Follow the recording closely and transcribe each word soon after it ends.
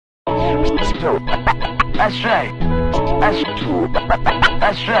That's right.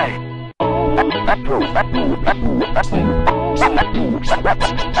 That's right.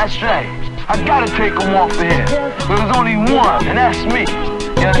 That's right. I gotta take him off of here. But there's only one, and that's me.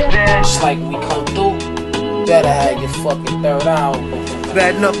 You understand? Just like we come through, better have your fucking third hour.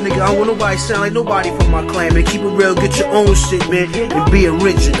 Bad enough, nigga. I don't want nobody sound like nobody from my clan, man. Keep it real, get your own shit, man, and be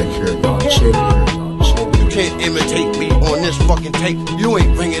original. You can't imitate me on this fucking tape. You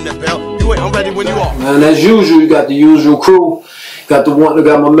ain't ringing the bell. I'm ready when you are. Man, as usual, you got the usual crew. Got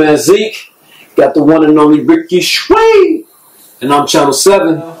my man Zeke. Got the one and only Ricky Suede. And I'm Channel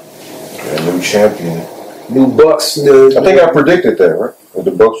 7. Yeah, new champion. New Bucks. I think I predicted that, right? That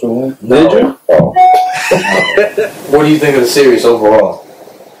the Bucks will win. Did you? Oh. What do you think of the series overall?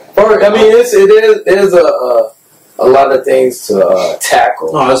 I mean, it is a lot of things to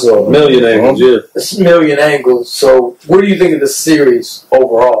tackle. Oh, that's a million angles, yeah. It's a million angles. So, what do you think of the series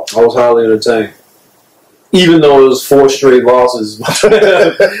overall? I was highly entertained. Even though it was 4 straight losses,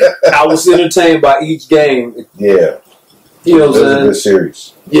 I was entertained by each game. Yeah. You know what I'm saying? It was a good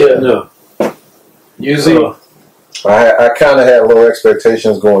series. Yeah. No. Usually, I kind of had low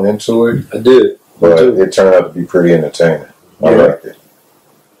expectations going into it. I did. But it turned out to be pretty entertaining. I liked it.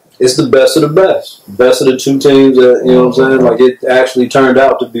 It's the best of the best. Best of the two teams that, you know what I'm saying? Like, it actually turned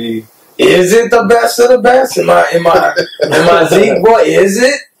out to be. Is it the best of the best? Am I Zeke boy? Is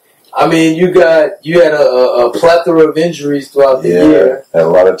it? I mean, you had a plethora of injuries throughout the year. Had a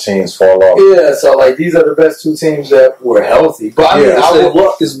lot of teams fall off. Yeah, so like these are the best two teams that were healthy. But I mean,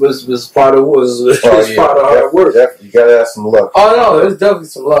 luck was part of part of hard work. You gotta have some luck. Oh no, there's definitely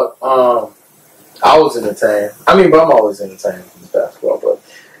some luck. I was entertained. I mean, but I'm always entertained in basketball. But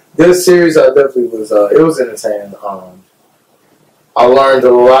this series, I definitely was. It was entertaining. I learned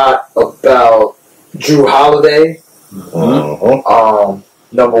a lot about Drew Holiday. Mm-hmm.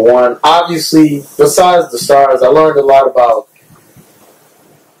 Number one, obviously, besides the stars, I learned a lot about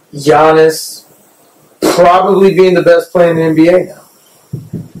Giannis probably being the best player in the NBA now.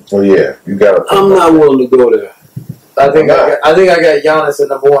 Well, yeah, you got to. I'm not willing to go there. I think I got Giannis at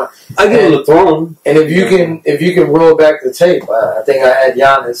number one. I give him the throne. And if you can roll back the tape, I think I had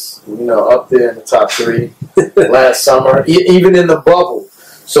Giannis, up there in the top 3 last summer, even in the bubble.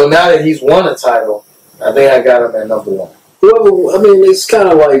 So now that he's won a title, I think I got him at number 1. It's kind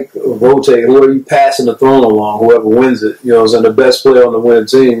of like rotating. Whoever you passing the throne along, whoever wins it, and the best player on the winning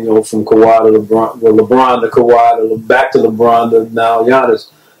team, from Kawhi to LeBron, LeBron to Kawhi to back to LeBron to now Giannis.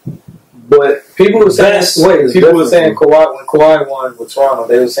 But people were saying, Kawhi, when Kawhi won with Toronto,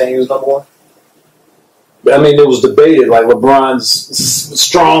 they were saying he was number 1. I mean, it was debated. Like LeBron's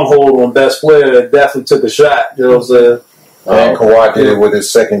stronghold on best player definitely took a shot. You know what I'm saying? And Kawhi did it with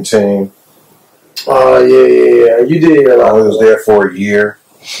his second team. Oh, yeah. You did hear a lot. He was there for a year.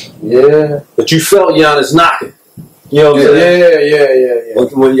 Yeah. But you felt Giannis knocking. You know what I'm saying? Yeah.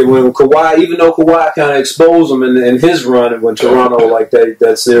 When Kawhi, even though Kawhi kind of exposed him in his run when Toronto, like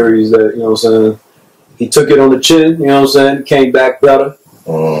that series, that, you know what I'm saying, he took it on the chin, you know what I'm saying, came back better.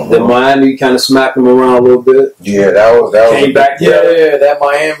 Mm-hmm. Then Miami kind of smacked him around a little bit. Yeah, that was came back. Yeah, that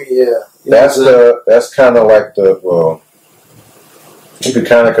Miami, That's kind of like you could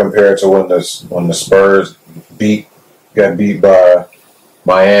kind of compare it to when the Spurs got beat by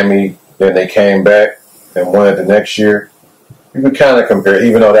Miami, then they came back and won it the next year. You could kind of compare,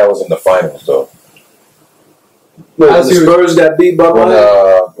 even though that was in the finals, though. The Spurs got beat by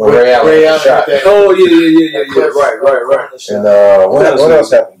Miami? When Ray Allen shot. Oh, yeah. Right. And what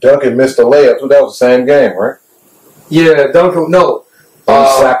else happened? Duncan missed the layup. So that was the same game, right? Yeah, Duncan, no. He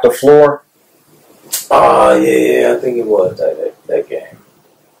slapped the floor. Oh, yeah, I think it was that game.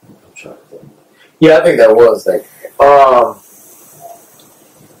 I'm trying to think. Yeah, I think that was that game.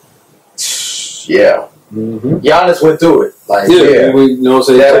 Yeah. Mm-hmm. Giannis went through it. Like, that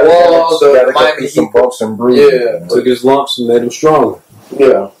wall, the Miami some bumps and bruises. Yeah, took his lumps and made him stronger.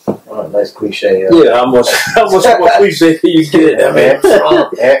 Yeah. Nice cliche. Yeah, how much more cliche can you get?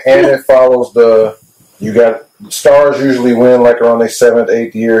 And it follows you got stars usually win like around their 7th,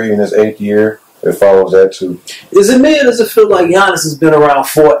 8th year. In his 8th year, it follows that too. Does it feel like Giannis has been around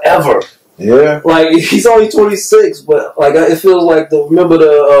forever? Yeah. Like, he's only 26, but like it feels like and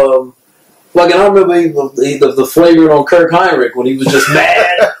I remember the flagrant on Kirk Heinrich when he was just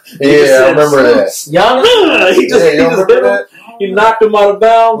mad. I remember that. Giannis? He just hit him. He knocked him out of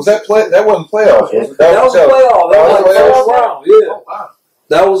bounds. Was that wasn't playoffs? That was playoff. That was like first round. Yeah. Oh, wow.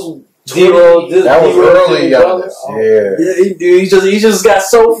 That was That was early Giannis. Yeah. He just got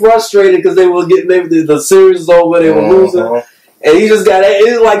so frustrated because they were getting the series was over, they were losing. And he just got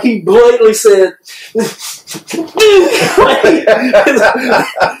it's like he blatantly said, there's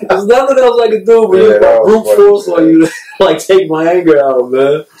nothing else I can do but brute force on you to like take my anger out,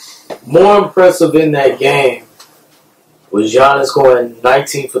 man. More impressive in that game was Giannis going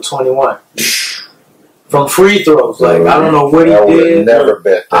 19 for 21 from free throws. Like I don't know what he did. Never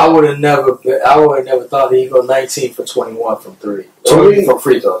bet that. I would have never thought he'd go 19 for 21 from three. From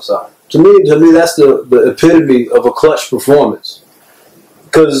free throws. Sorry. To me, that's the epitome of a clutch performance.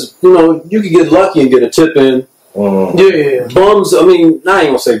 Because, you know, you can get lucky and get a tip in. Yeah. Bums, I mean, I ain't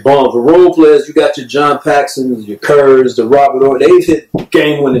going to say bums, but role players, you got your John Paxsons, your Kerrs, the Robert Orr, they've hit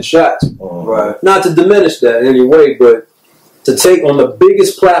game-winning shots. Right. Not to diminish that in any way, but to take on the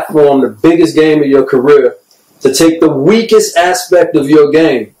biggest platform, the biggest game of your career, to take the weakest aspect of your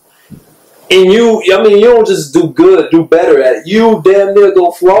game, and you don't just do better at it. You damn near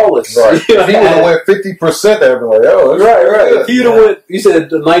go flawless. Right. If he would have went 50%, they'd be like, oh, right. If he would have went, you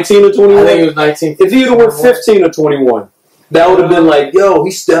said 19 or 21? I think it was 19. If he would have went 15 or 21, that would have been like, yo,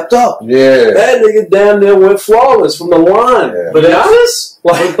 he stepped up. Yeah. That nigga damn near went flawless from the line. Yeah. But Giannis?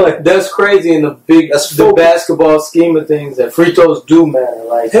 Like, that's crazy in the basketball scheme of things that free throws do matter.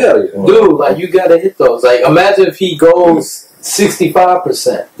 Like, hell yeah. Dude, like, you got to hit those. Like, imagine if he goes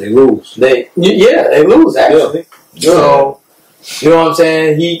 65%. They lose. They lose, actually. Yeah. So, you know what I'm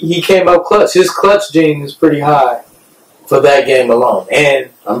saying? He came up clutch. His clutch gene is pretty high for that game alone. And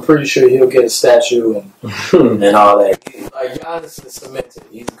I'm pretty sure he'll get a statue and all that. Like, Giannis is cemented.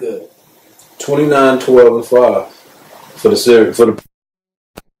 He's good. 29, 12, and 5 for the series. For the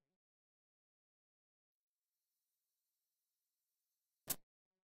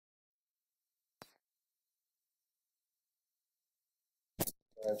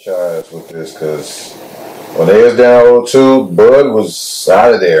franchise with this, because when they was down 0-2, Bud was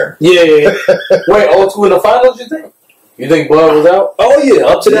out of there. Yeah. Wait, 0-2 in the finals, you think? You think Bud was out? Oh, yeah,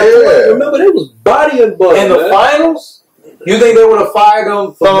 up to that point. Remember, they was bodying Bud. In the finals? You think they would have fired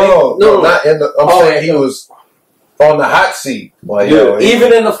him? No, not in the... I'm saying he was on the hot seat. Like,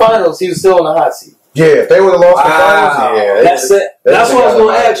 even in the finals, he was still on the hot seat. Yeah, if they would have lost the finals, that's what I was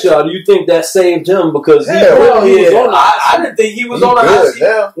going to ask y'all. Do you think that saved him? Because I didn't think he was on the hot seat.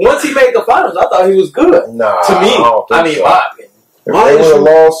 Now. Once he made the finals, I thought he was good. Nah, to me, my opinion. If they would have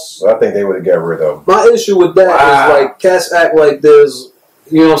lost, I think they would have got rid of him. My issue with that is, like, cats act like there's,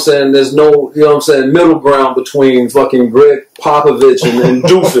 you know what I'm saying, there's no, you know what I'm saying, middle ground between fucking Greg Popovich and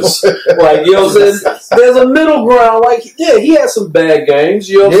Doofus. Like, you know what I'm saying? There's a middle ground. Like, yeah, he had some bad games,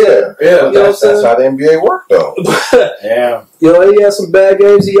 you know what I'm saying? Yeah, you know that's how the NBA worked, though. Yeah. You know, he had some bad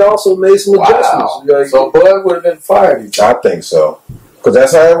games. He also made some adjustments. Like, so Bud would have been fired. I think so. Because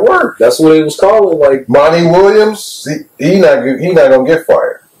that's how it worked. That's what it was calling. Like, Monty Williams, he not going to get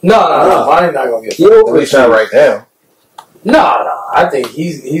fired. No. Monty's not going to get fired. At least not right now. No. I think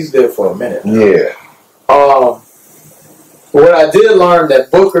he's good for a minute. Yeah. What I did learn that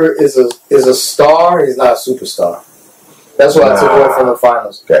Booker is a star. He's not a superstar. That's what I took away from the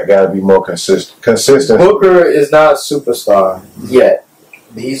finals. Got to be more consistent. Booker is not a superstar yet.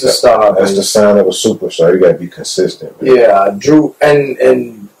 He's a star. That's the sign of a superstar. You got to be consistent. Man. Yeah, Drew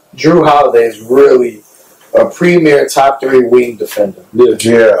and Drew Holiday is really a premier top 3 wing defender.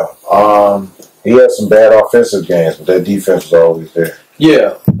 Yeah. He had some bad offensive games, but that defense was always there.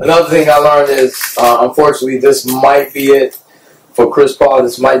 Yeah. Another thing I learned is, unfortunately, this might be it for Chris Paul.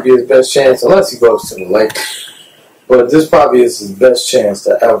 This might be his best chance, unless he goes to the Lakers. But this probably is his best chance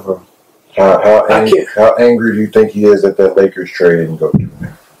to ever. How angry do you think he is that that Lakers trade didn't go through?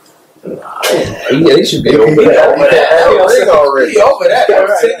 He should be over that. Already. He over that. That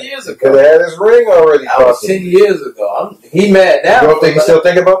was 10 years ago. Could have had his ring already. That was 10 years ago. He mad now. You don't think he still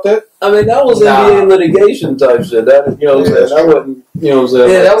think about that? I mean, that was NBA litigation type shit. That, you know what I'm saying? That wasn't, you know what I'm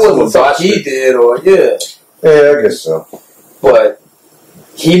saying? Yeah, that wasn't something he did or, Yeah, I guess so. But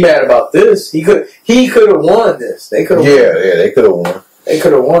he mad about this. He could have won this. They could have won. Yeah, they could have won. They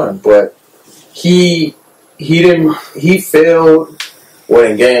could have won, but he didn't. He failed. What,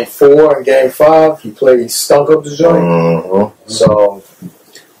 in game 4 and game 5, he stunk up the joint. Mm-hmm. So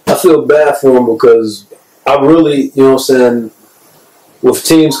I feel bad for him because I really, you know what I'm saying, with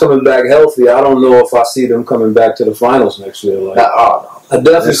teams coming back healthy, I don't know if I see them coming back to the finals next year. Like, no. I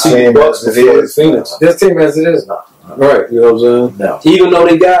definitely see the Bucks before the Phoenix. This team as it is now. Right, you know what I'm saying? No. Even though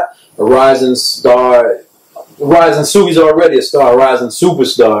they got a rising star, Sue's already a star, a rising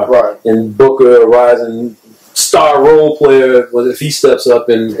superstar. Right. And Booker, a rising star role player, if he steps up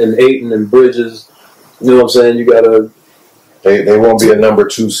in Ayton and Bridges, you know what I'm saying? You gotta. They won't be a number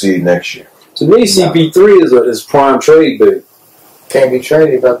 2 seed next year. To me, CP3 is prime trade bait. Can't be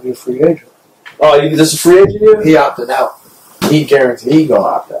traded. About to be a free agent. Oh, this is free agent here? He opted out. he guaranteed he gonna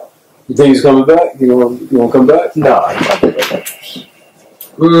opt out. You think he's coming back? You want to come back? No, he's not coming back.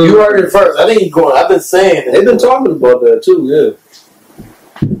 You heard it first. I think he's going. I've been saying it. They've been talking about that too. Yeah.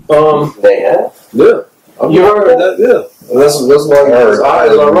 They have. Yeah. You heard that? Yeah. That's like it's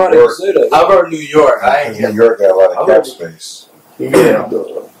ironic to say that. I've heard New York. I ain't New York got a lot of cap space. Yeah.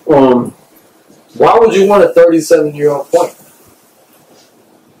 Why would you want a 37-year-old point?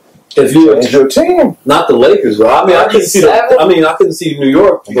 If you It's your team. not the Lakers, though. I mean, I couldn't see. I couldn't see New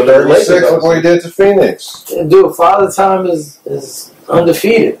York, but the 36. Lakers. Look what he did to Phoenix. Dude, Father Time is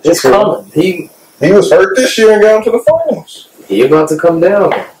undefeated. It's coming. He was hurt this year and got him to the finals. He about to come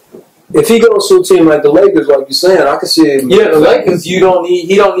down. If he goes to a team like the Lakers, like you're saying, I can see it. Yeah, the Lakers. He don't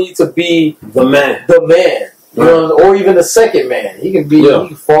need to be the man. You know, or even the second man. He can be. He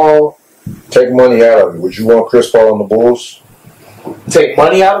can fall. Take money out of it. Would you want Chris Paul on the Bulls? Take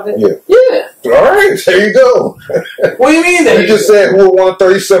money out of it? Yeah. All right, there you go. What do you mean? You just said who would want a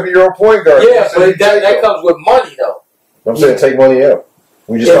 37-year-old point guard? Yeah, but that comes with money, though. I'm saying take money out.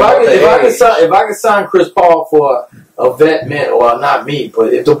 We just if I could sign Chris Paul for a vet man, or not me,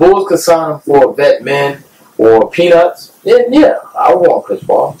 but if the Bulls could sign him for a vet man or peanuts, then yeah, I want Chris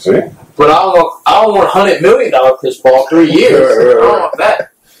Paul. See? But I don't want $100 million Chris Paul 3 years. I don't want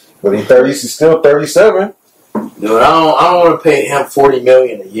that. But he's still 37. Dude, I don't want to pay him $40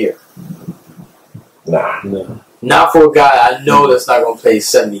 million a year. Nah. Not for a guy I know that's not going to play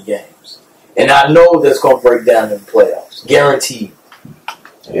 70 games, and I know that's going to break down in the playoffs, guaranteed.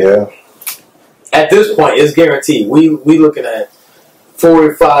 Yeah. At this point, it's guaranteed. We looking at 4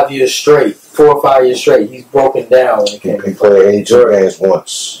 or 5 years straight. He's broken down when it came. He played 82 games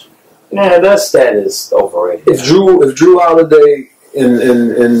once. Man, that stat is overrated. If Drew Holiday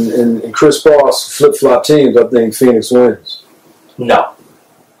and Chris Paul flip-flop teams, I think Phoenix wins. No.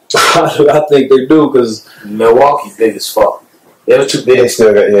 I think they do because Milwaukee's big as fuck. They were too big. They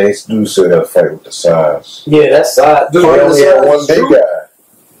still got to fight with the size. Yeah, that's size. Dude, they only had one big guy.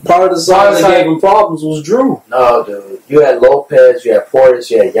 Part of the size that gave him problems was Drew. No, dude. You had Lopez, you had Portis,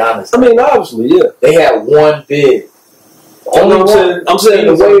 you had Giannis. I mean, obviously, yeah. They had one big. I'm saying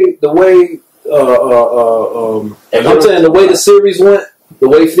the way the series went, the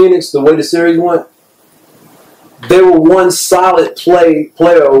way the series went, they were one solid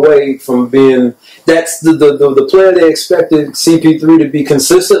player away from being. That's the player they expected CP3 to be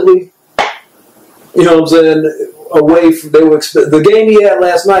consistently. You know what I'm saying? Away from the game he had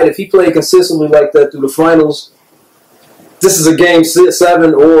last night. If he played consistently like that through the finals, this is a game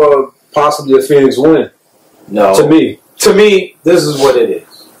 7 or possibly a Phoenix win. No, to me, this is what it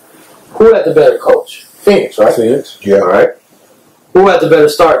is. Who had the better coach? Phoenix, right? Phoenix. Yeah. All right. Who had the better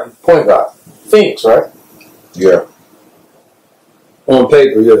starting point guard? Phoenix, right? Yeah. On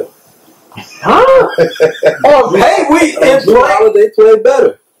paper, yeah. Huh? On paper, they played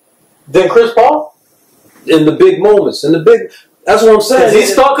better than Chris Paul in the big moments. That's what I'm saying. He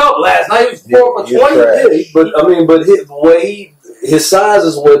stunk up last night. He was 4 for 20. Yeah, but his size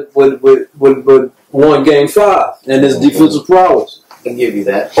is what won Game 5 and his defensive prowess. I can give you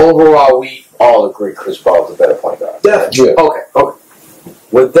that. Overall, we all agree Chris Paul is a better point guard. Definitely. Yeah. Okay.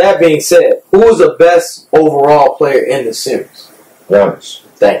 With that being said, who is the best overall player in the series? Giannis.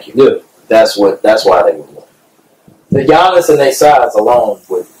 Thank you. Yeah. That's why they would win. The Giannis and their size alone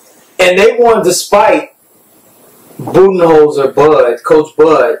and they won despite Budenholzer, Coach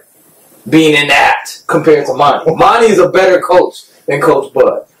Bud, being inept compared to Monty. Monty's a better coach than Coach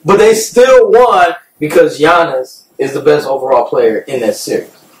Bud. But they still won because Giannis is the best overall player in that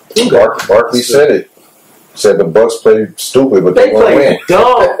series. Barkley said it. Said the Bucks played stupid, but they played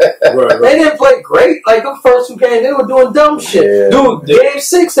dumb. Right. They didn't play great. Like the first 2 games, they were doing dumb shit. Yeah. Dude, Game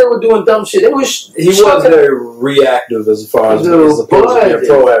 6, they were doing dumb shit. He wasn't very reactive as far as opposed to being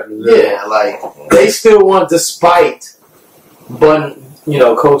proactive. Yeah, like they still won despite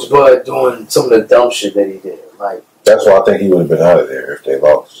Coach Bud doing some of the dumb shit that he did. Like that's why I think he would have been out of there if they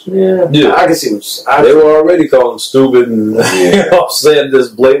lost. Yeah. I can see what you're saying. They were already calling him stupid and saying this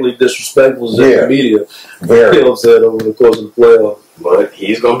blatantly disrespectful in the media. Very. You know what I'm saying, over the course of the playoffs. But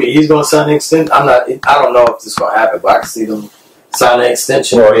he's gonna sign an extension. I don't know if this is gonna happen, but I can see them sign an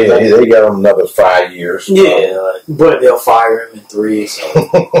extension. Well, yeah, they got him another 5 years. Yeah, but they'll fire him in 3.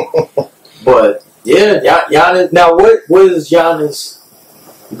 So. But yeah, Giannis. Now, what does Giannis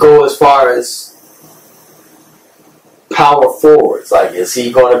go as far as power forwards? Like, is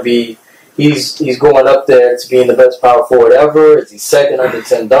he going to be? He's going up there to being the best power forward ever. Is he second under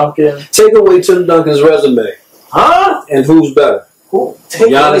Tim Duncan? Take away Tim Duncan's resume, huh? And who's better,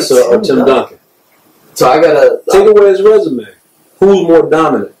 Giannis or Tim Duncan? So I gotta take away his resume. Who's more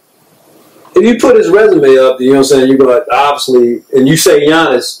dominant? if you put his resume up, you know what I'm saying, you're going to obviously, and you say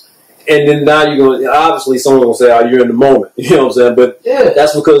Giannis, and then now you're going to, obviously someone's going to say, oh, you're in the moment. You know what I'm saying? But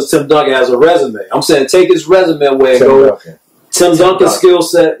that's because Tim Duncan has a resume. I'm saying take his resume away and go Tim Duncan's skill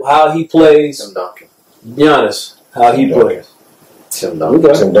set, how he plays. Tim Duncan. Giannis, how he plays. Tim Duncan.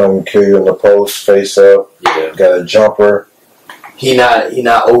 Okay. Tim Duncan kill you in the post, face up. Yeah. Got a jumper. He not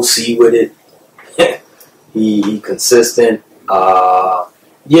OC with it. he consistent. Giannis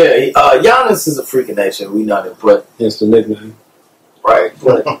is a freak of nature. We know that, but it's the nickname, right?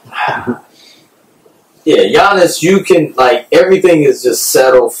 But yeah, Giannis, you can like everything is just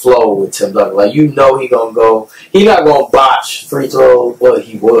settle flow with Tim Duncan. Like you know he gonna go. He not gonna botch free throws. Well,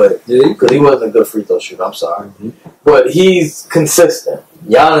 he would because he wasn't a good free throw shooter. I'm sorry, but he's consistent.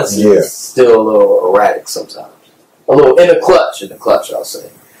 Giannis is still a little erratic sometimes. A little in the clutch, I'll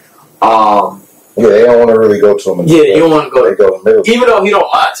say. Yeah, they don't want to really go to him. You don't want to go. They go in the middle. Even though he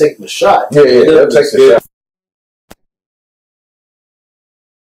don't mind taking the shot. Yeah, they'll take the shot.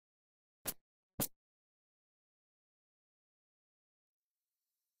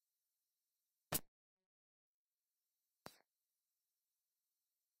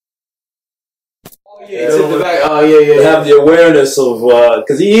 Have the awareness of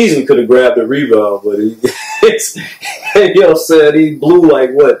because he easily could have grabbed the rebound, but he said he blew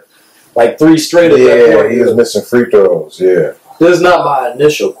like 3 straight. Yeah, he was missing free throws. Yeah, this is not my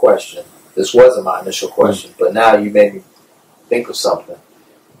initial question. This wasn't my initial question, but now you made me think of something.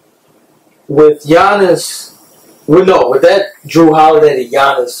 With Giannis, with that Drew Holiday to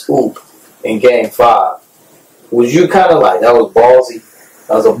Giannis hoop in Game 5, was you kind of like that was ballsy?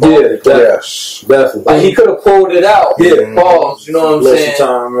 Yes, definitely. Like he could have pulled it out. Balls. You know what I'm saying?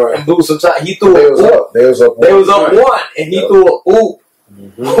 Time, right. And blew some time. He threw They was up 1, and he threw a oop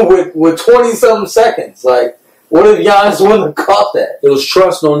with 20-something seconds. Like, what if Giannis wouldn't have caught that? It was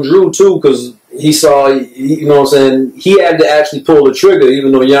trust on Drew too, because he saw. You know what I'm saying? He had to actually pull the trigger,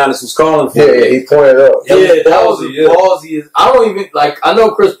 even though Giannis was calling for it. Yeah, he pointed up. That was ballsy. I don't even like. I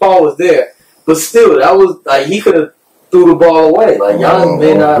know Chris Paul was there, but still, that was like he could have threw the ball away. Like Giannis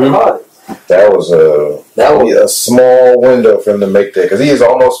may not have caught it. That was a small window for him to make that because he is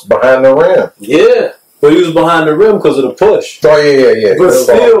almost behind the rim. Yeah, but he was behind the rim because of the push. Oh yeah. But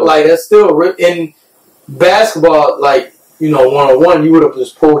still, like that's still in basketball. Like 1-on-1, you would have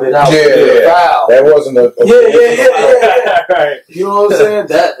just pulled it out. Foul. That wasn't a yeah. Right. You know what I'm saying?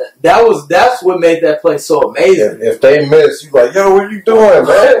 That's what made that play so amazing. If they miss, you like, yo, what are you doing,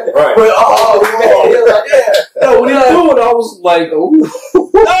 man? Right. But when he threw it, I was like, oh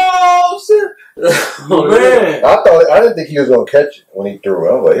shit. Man. I didn't think he was gonna catch it when he threw it.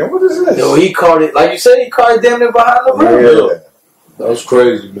 I was like, yo, what is this? Yo, he caught it. Like you said, he caught it damn near behind the rim. Yeah. That was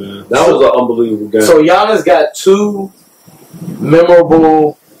crazy, man. That was an unbelievable game. So Giannis got 2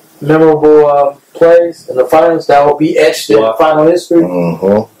 memorable plays in the finals that will be etched in final history.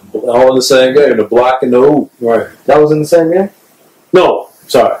 All in the same game, the block and the hoop. Right. That was in the same game? No,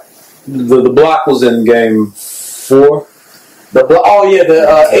 sorry. The block was in game 4. The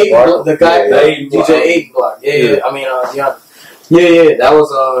DJ 8 block. Yeah. I mean, Giannis. Yeah. That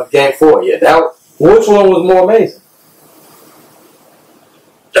was game 4. Yeah. Which one was more amazing?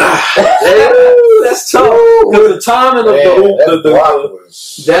 That's tough. Because the timing of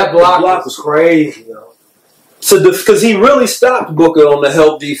that block was crazy, though. So because he really stopped Booker on the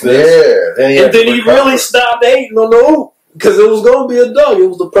help defense. Yeah. And then he really stopped Ayton on the hoop. Because it was going to be a dunk. It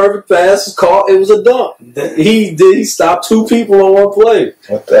was the perfect pass. It was a dunk. He stopped 2 people on one play.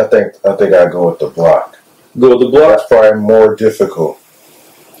 I think I go with the block. Go with the block? That's probably more difficult.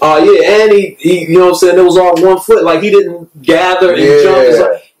 Yeah, and he you know what I'm saying, it was on 1 foot. Like, he didn't gather and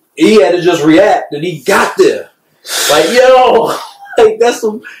jump. He had to just react, and he got there. Like, like that's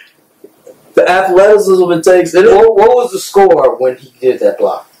the athleticism it takes. What was the score when he did that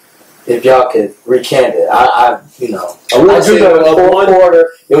block? If y'all could recant it, I say it was the 4th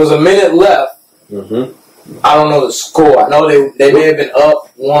quarter. It was a minute left. I don't know the score. I know they may have been up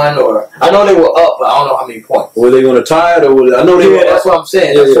 1, or I know they were up, but I don't know how many points. Were they going to tie it, or I know they were? That's what I'm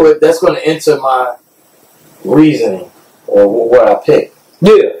saying. So that's going to enter my reasoning or what I picked.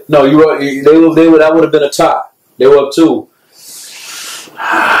 Yeah, no, you were. They that would have been a tie. They were up 2.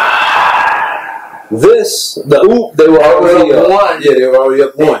 The oop, they were already up 1. Yeah, they were already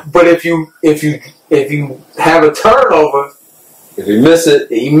up 1. But if you have a turnover, if you miss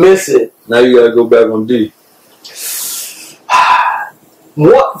it, Now you got to go back on D.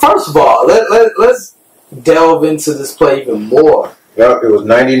 First of all, let's delve into this play even more. Yep, it was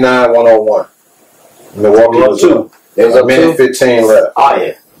 99-101. Milwaukee was 2. There was a minute 15 left. Oh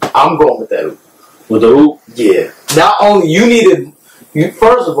yeah, I'm going with that. With the hoop? Yeah. Not only you needed.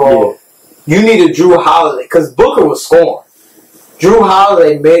 First of all, You needed Drew Holiday because Booker was scoring. Drew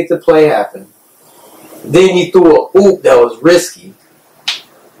Holiday made the play happen. Then he threw a oop that was risky,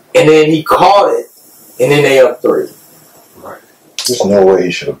 and then he caught it, and then they up 3. Right. There's no way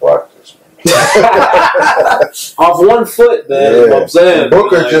he should have blocked this. Off 1 foot, man. Yeah. I'm saying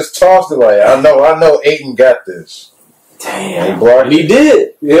Booker just tossed it like, I know Ayton got this. Damn. He blocked and he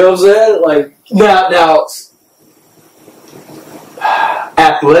did. You know what I'm saying? Like now,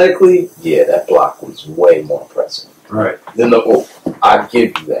 athletically, yeah, that block was way more impressive. right. Than the oop. I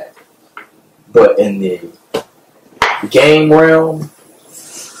give you that. But in the game realm,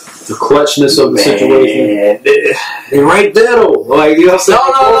 The clutchness of the situation. they're right there though. Like, you know what I'm saying?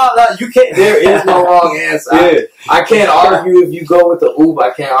 No. You can't. There is no wrong answer. Yeah. I can't argue if you go with the oop.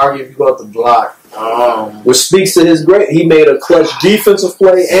 I can't argue if you go with the block. Which speaks to his great. He made a clutch defensive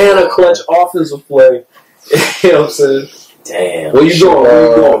play and a clutch offensive play. You know what I'm saying? Damn. Where you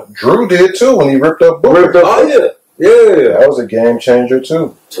going? Drew did too when he ripped up Booker. Oh yeah. Yeah. That was a game changer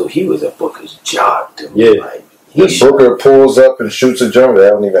too. So he was at Booker's job, dude. Yeah. Like, Booker pulls up and shoots a jumper.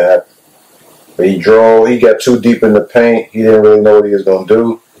 That don't even happen. But he got too deep in the paint. He didn't really know what he was going to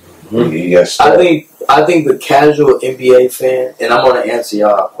do. Mm-hmm. He got stuck. I think the casual NBA fan, and I'm going to answer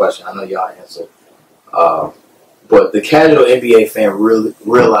y'all a question. I know y'all answered. But the casual NBA fan really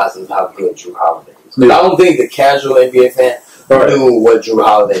realizes how good Drew Holiday is. I don't think the casual NBA fan knew what Drew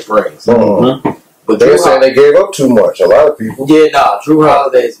Holiday brings. Mm-hmm. But they're saying they gave up too much. A lot of people. Yeah, Drew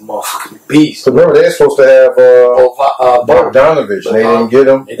Holiday's a motherfucking beast. Remember, they're supposed to have Bogdanovich, and they didn't get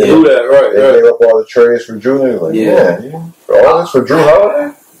him. They do that, right? They gave up all the trades for Drew. And like, for all this for Drew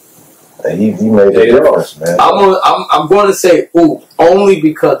Holiday? And he made a difference, man. I'm going to say oop, only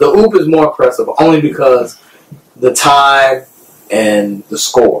because the oop is more impressive, only because the time and the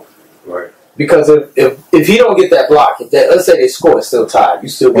score. Right. Because if he don't get that block, let's say they score, it's still tied. You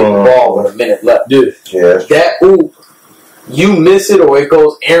still get the ball with a minute left. Yeah. That oop, you miss it or it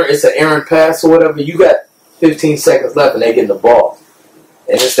goes it's an errant pass or whatever. You got 15 seconds left and they get the ball,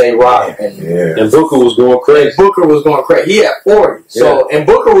 and just stay rock. And Booker was going crazy. He had 40. So and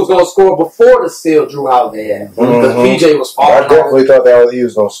Booker was going to score before the steal Drew Holiday had because PJ was falling. I definitely thought that he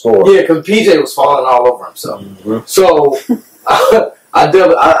was going to score. Yeah, because PJ was falling all over himself. So.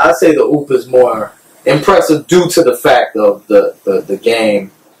 I say the oop is more impressive due to the fact of the game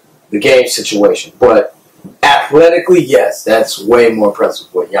situation. But athletically, yes, that's way more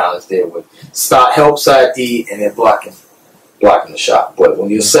impressive what Giannis did with help side D and then blocking the shot. But when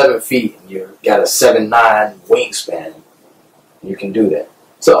you're 7 feet and you got a 7'9" wingspan, you can do that.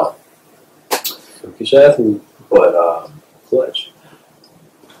 So, athlete, but clutch.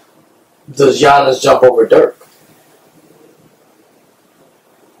 Does Giannis jump over Dirk?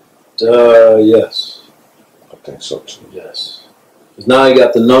 Yes. I think so too. Yes. Because now he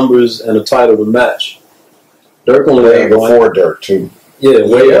got the numbers and a title to match. Dirk only way before Dirk too. Yeah,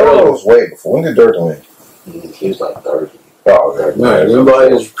 way early. Was way before. When did Dirk win? He was like 30. Oh, okay. Right.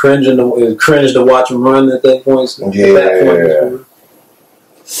 Everybody was cringed to watch him run at that point.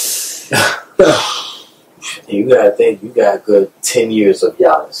 You gotta think you got a good 10 years of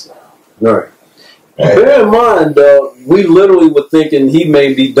Giannis now. Right. Bear in mind, we literally were thinking he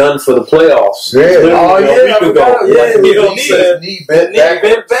may be done for the playoffs. Yeah. You know what I'm saying? Knee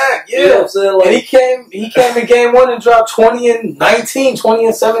bent back. Yeah. You know what I'm saying? Like, and he came in game 1 and dropped 20 and 19, 20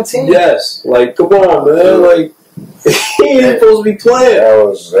 and 17. Yes. Like, come on, man. Like, he ain't supposed to be playing. That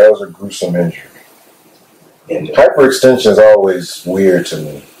was a gruesome injury. And hyperextension is always weird to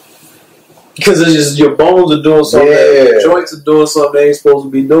me. Because it's just your bones are doing something, your joints are doing something they ain't supposed to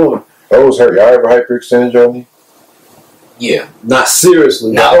be doing. Those hurt. Y'all ever hyperextended your knee? Yeah. Not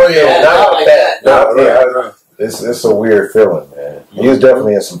seriously. Not like that. It's a weird feeling, man. He was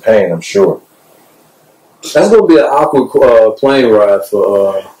definitely in some pain, I'm sure. That's going to be an awkward plane ride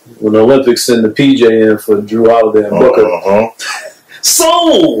for when the Olympics send the PJ in for Drew Holiday and Booker.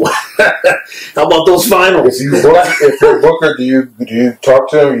 So, how about those finals? If you're Booker, do you talk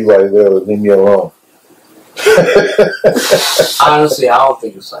to him? Or you like, leave me alone? Honestly, I don't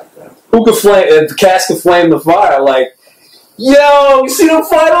think it's like that. Who could flame? If the cast could flame the fire, like, yo, you see them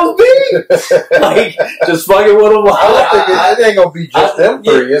finals, B? Like, just fucking with them. I think it ain't gonna be just them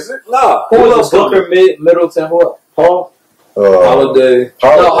three, is it? Nah. Who else? Booker, Middleton, what? Paul? Holiday.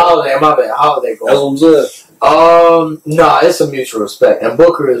 No, Holiday. My bad. Holiday. That's what I'm saying. Nah, it's a mutual respect, and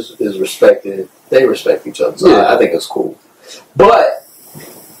Booker is respected. They respect each other, so I think it's cool. But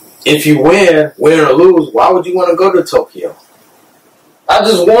if you win or lose, why would you want to go to Tokyo? I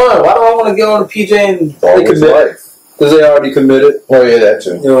just won. Why do I want to go to PJ and they committed? Because they already committed. Oh yeah, that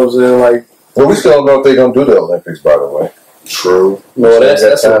too. You know what I'm saying? Like, well, we still don't know if they're gonna do the Olympics, by the way. True. No, that's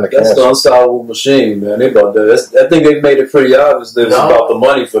the unstoppable machine, man. They about that. I think they made it pretty obvious that it's about the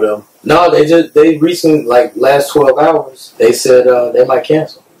money for them. No, they recently, like last 12 hours, they said they might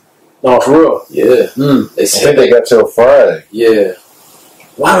cancel. No, for real. Yeah. They said they got till Friday. Yeah.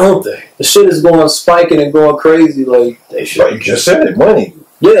 Why don't they? The shit is going spiking and going crazy. Like they should. Like you just said it, money.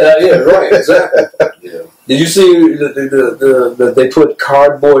 Yeah, right, exactly. Yeah. Did you see that they put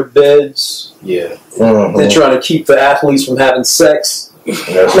cardboard beds? Yeah. Mm-hmm. They're trying to keep the athletes from having sex. That's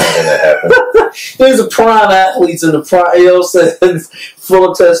not gonna happen. There's a prime athletes in the prime, you know, full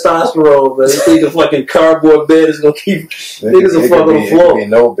of testosterone, man. They think the fucking cardboard bed is gonna keep niggas a fuck on the floor. There be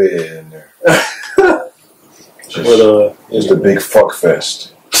no bed in there. Just a big fuck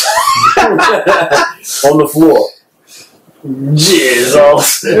fest on the floor. Jizz all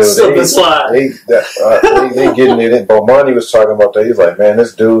slip and slide. They getting it in. But Monty was talking about that. He's like, man,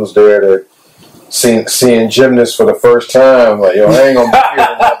 this dude's there to seeing gymnasts for the first time. Like, yo, I ain't gonna be here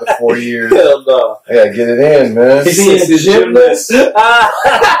in another 4 years. Hell no. I gotta get it in, man. Seeing the gymnasts.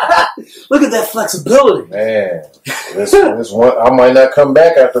 Look at that flexibility, man. This one, I might not come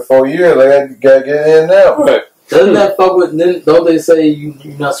back after 4 years. I gotta get it in now. Right. Doesn't that fuck with? Don't they say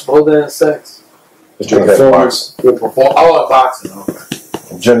you're not supposed to have sex? Performance. Oh, boxing. Okay.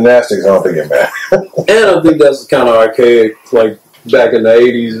 Gymnastics, I don't think it matters. And I think that's kind of archaic, like back in the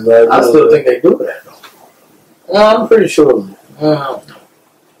 80s. Like, I still think they do that, though. I'm pretty sure. Well,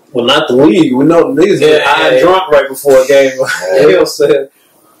 not the league. We know niggas get high and drunk right before a game. Hell said.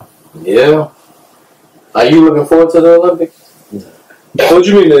 Yeah. Are you looking forward to the Olympics? What do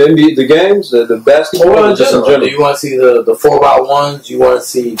you mean, the NBA, the games, the basketball? Well, just in general. Do you want to see the 4x1s? You want to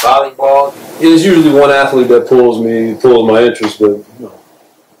see volleyball? There's usually one athlete that pulls my interest, but you know,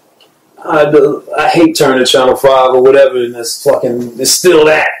 I hate turning Channel 5 or whatever, and it's still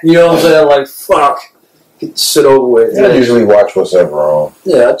that. You know what I'm saying? Like, fuck, get the shit over with. I usually watch what's ever on.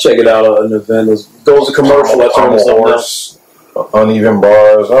 Yeah, I check it out at an event. Goes to commercial, I turn to something else. Uneven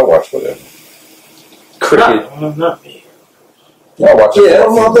bars, I watch whatever. Cricket. Not me. I watch it.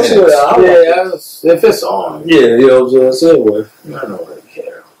 If it's on. Yeah, you know what I'm saying? I don't really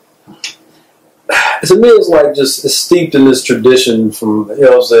care. To me, it's like it's steeped in this tradition from, you know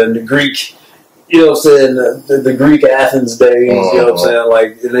what I'm saying, the Greek, you know what I'm saying, the Greek Athens days, you know what I'm saying,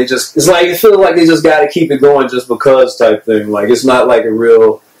 like, and it's like, it feels like they just got to keep it going just because type thing, like, it's not like a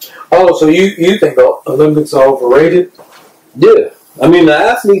real... Oh, so you think the Olympics are overrated? Yeah. I mean, the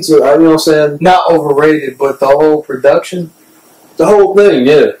athletes are, you know what I'm saying? Not overrated, but the whole production? The whole thing,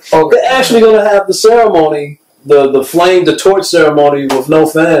 yeah. Oh, they're actually going to have the ceremony, the torch ceremony with no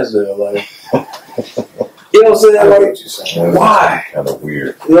fans there, like... You know what I'm saying? Like, why? Kind of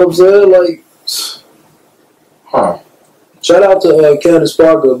weird. You know what I'm saying? Like, shout out to Candace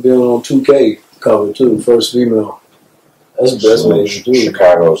Parker being on 2K cover too, first female. That's the best way to do it.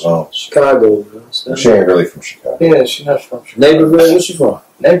 Chicago's on. Chicago, man. She ain't really from Chicago. Yeah, she's not from Chicago. Naperville, where's she from?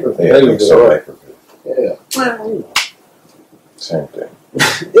 Naperville. Yeah, Naperville, right? Yeah. Same thing.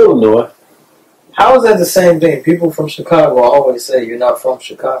 Illinois. How is that the same thing? People from Chicago always say you're not from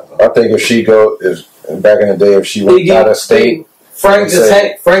Chicago. I think if she back in the day, if she went out of state, Frank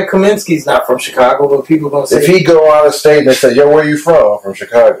Kaminsky's not from Chicago, but people gonna say if he go out of state and they say, "Yo, where you from?" I'm from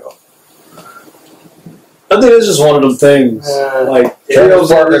Chicago. I think it's just one of them things. Like,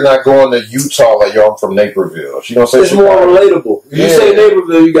 Candace Parker's not going to Utah like, "Yo, I'm from Naperville." She gonna say it's Chicago. more relatable. If you say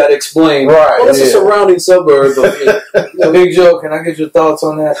Naperville, you got to explain. Right. Well, that's a surrounding suburb. Big Joe, can I get your thoughts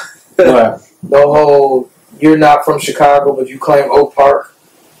on that? Right. The whole you're not from Chicago, but you claim Oak Park.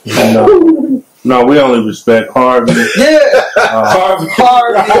 No, we only respect Harvey. Yeah, Harvey.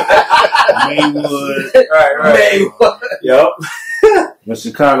 Maywood. Right. Maywood. Yep. But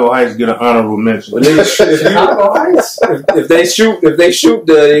Chicago Heights get an honorable mention. Chicago Heights. If they shoot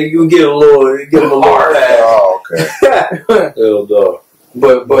there, you get a little hard ass. Oh, okay. Hell dog.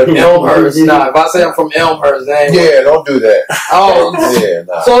 But Elmhurst, nah. If I say I'm from Elmhurst, don't do that. Oh, yeah,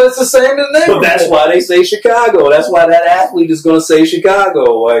 nah. So it's the same as neighborhood. But that's why they say Chicago. That's why that athlete is going to say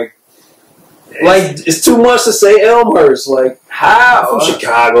Chicago. Like it's too much to say Elmhurst. Like, how? I'm from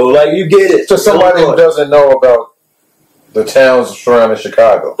Chicago. Like, you get it. To somebody who doesn't know about the towns surrounding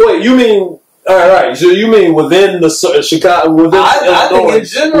Chicago. Wait, you mean? All right. So you mean within the Chicago? Within I think in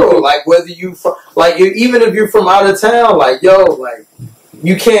general, like whether you from, like even if you're from out of town, like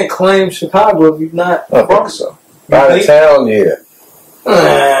you can't claim Chicago if you're not. I think so. Out of town, yeah.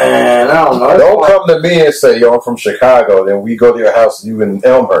 Man, I don't know. Don't come to me and say, "Yo, I'm from Chicago." Then we go to your house and you in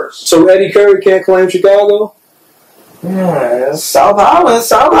Elmhurst. So Eddie Curry can't claim Chicago? Yeah, South Island. It's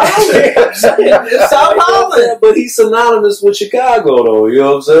South Island. But he's synonymous with Chicago, though. You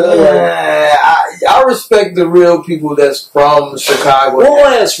know what I'm saying? I I respect the real people that's from Chicago. Where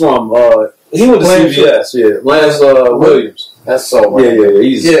Lance from? He went to CBS. Yeah, Lance Williams. That's so random.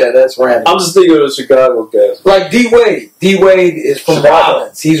 Yeah, that's random. I'm just thinking of the Chicago cast. Like D Wade. D Wade is from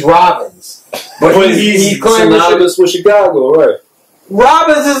Robbins. He's Robbins, but he's synonymous with Chicago, right?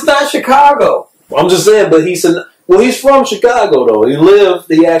 Robbins is not Chicago. I'm just saying, but he's from Chicago though. He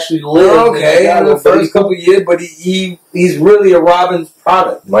actually lived in Chicago in the first couple of years, but he's really a Robbins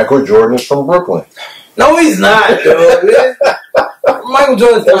product. Michael Jordan is from Brooklyn. No, he's not, dude. Michael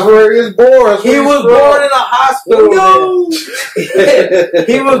Jordan. That's where he was born. He was born in a hospital. No,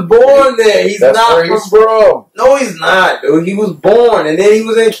 he was born there. That's not where he's from. No, he's not, dude. He was born, and then he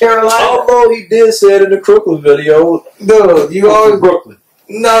was in Carolina. Although he did say it in the Crooklyn video, dude. You always Brooklyn.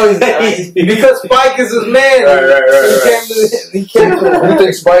 No, he's not. Because Spike is his man. Right. He came to You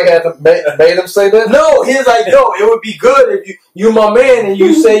think Spike had to made him say that? No, he's like, no, it would be good if you my man and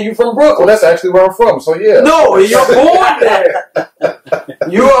you say you from Brooklyn. Well, that's actually where I'm from, so yeah. No, you're born there.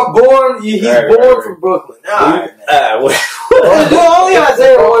 You are born, he's born from Brooklyn. Only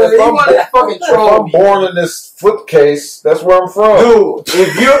Isaiah wanted, he wanted to fucking troll me. I'm born in this foot case, that's where I'm from. Dude,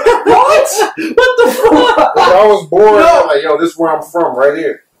 if you're, what? What the fuck? When I was born, I'm like, yo, this is where I'm from, right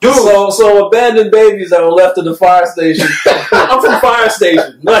here. Dude, so abandoned babies that were left at the fire station. I'm from fire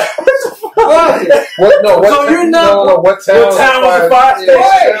station. Like, what the fuck? What? No, what so you're not. No, what town was the fire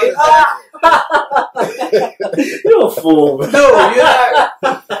station? You're a fool, man. No, you're not.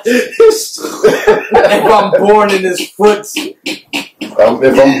 If I'm born in this foot. If I'm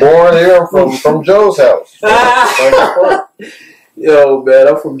born here, I'm from Joe's house. Yo, man,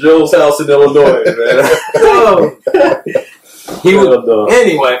 I'm from Joe's house in Illinois, man. He was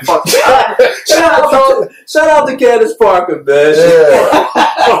anyway. Fuck. Shout out to Candace Parker, man.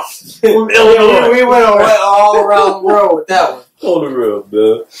 Yeah. From Illinois. We went all around the world with that one. On the real,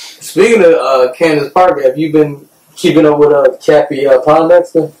 man. Speaking of Candace Parker, have you been keeping up with Cappy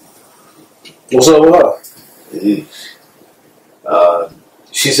Pondexter? What's up with her?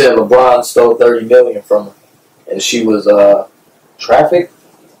 She said LeBron stole $30 million from her, and she was trafficked.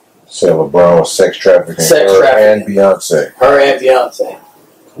 Said LeBron was sex trafficking her and Beyonce. Her and Beyonce.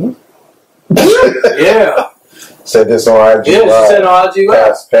 Yeah. Said this on IG Live. Yeah, she said on IG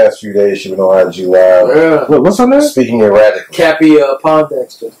Live. Past few days, she been on IG Live. Yeah. What's her name? Speaking erratically. Cappy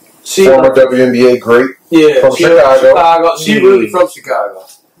Pondexter. Former WNBA great. Yeah. From Chicago. She really from Chicago.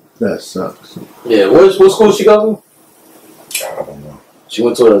 That sucks. Yeah. What school she go to? I don't know. She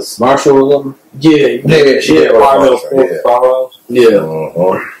went to a Marshall or something? Yeah. She did Marshall. Yeah.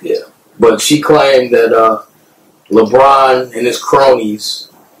 But she claimed that LeBron and his cronies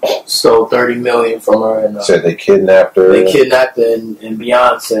stole $30 million from her, and said they kidnapped her. They kidnapped her and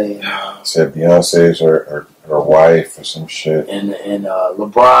Beyonce. Said Beyonce's her wife or some shit. And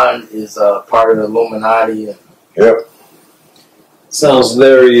LeBron is part of the Illuminati. Yep. Sounds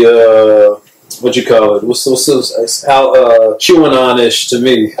very what you call it? What's QAnon-ish to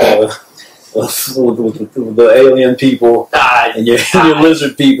me. With the alien people and your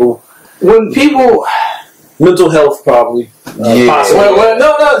lizard people. When people... Mental health, probably.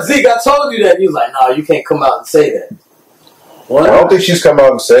 No, Zeke, I told you that. You was like, no, you can't come out and say that. What? I don't think she's come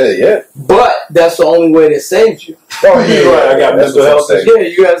out and said it yet. But that's the only way that saves you. Oh, yeah. Right, I got mental health issues. Yeah,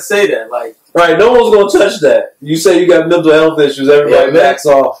 you got to say that. Like, right, no one's going to touch that. You say you got mental health issues, everybody backs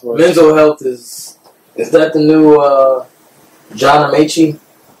off. Right? Mental health is that the new John Amaechi?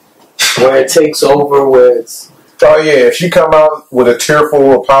 Where it takes over, where it's... Oh yeah, if she come out with a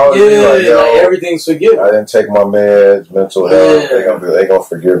tearful apology, like everything's forgiven. I didn't take my meds, mental health. They gonna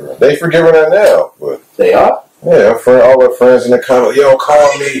forgive her. They forgiving her now, but they are. Yeah, all her friends in the comments, yo,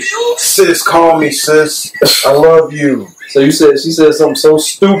 call me sis, call me sis. I love you. So she said something so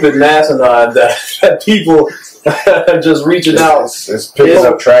stupid and asinine that people are just reaching out. It's picking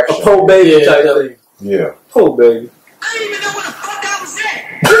up traction. A pro baby type thing. Yeah, pro baby. I didn't even know what the fuck I was saying.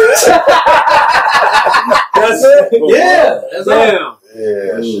 That's it? Yeah. That's damn.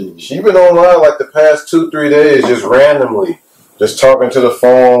 Yeah. She been online like the past 2-3 days, just randomly. Just talking to the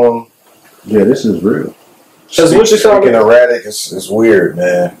phone. Yeah, this is real. Speaking erratic is weird,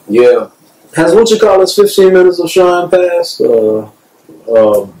 man. Yeah. Has what you call us 15 minutes of shine passed?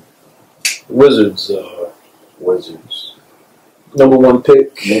 Wizards. Number one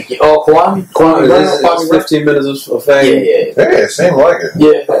pick. Kwame Brown. 15 minutes of fame. Yeah, it seemed like it.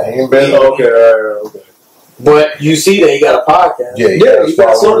 Yeah. He ain't been okay. But you see that he got a podcast. Yeah, he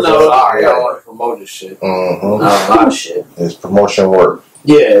got something out. I want to promote this shit. Mm-hmm. A lot of shit. His promotion worked.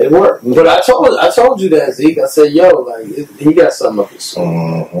 Yeah, it worked. But I told you that, Zeke. I said, yo, like he got something up his sleeve.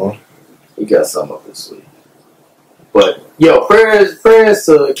 Mm-hmm. He got something up his sleeve. But yo, prayers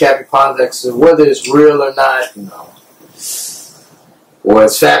to Cappy Pondex, whether it's real or not, you know, or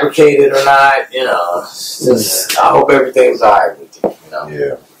it's fabricated or not, you know. Just, I hope everything's alright with you. You know.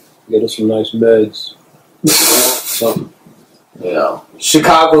 Yeah. Get us some nice meds. Something. You know,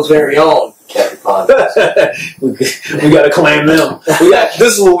 Chicago's very own Cappy Pondex. we gotta claim them.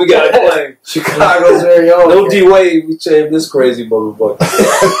 This is what we gotta claim. Chicago's very own. No D Wade, we saved this crazy motherfucker.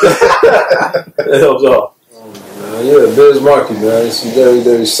 That helps off. Yeah, Biz Markie, man. It's a very,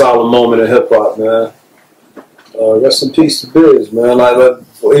 very solid moment in hip hop, man. Rest in peace to Biz, man.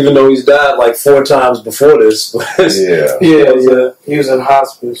 Even though he's died like 4 times before this. Yeah. He was in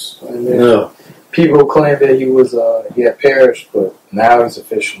hospice, and then people claim that he had perished, but now he's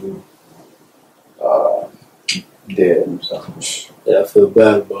officially dead. So. Yeah, I feel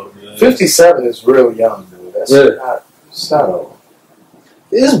bad about him, man. 57 is real young, dude. It's not old.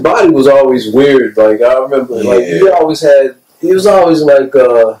 His body was always weird. Like I remember, like he was always like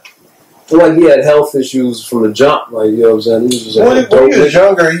he had health issues from the jump. Like, you know what I'm saying? He was just when he was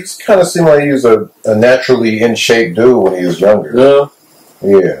younger, he kind of seemed like he was a naturally in shape dude when he was younger.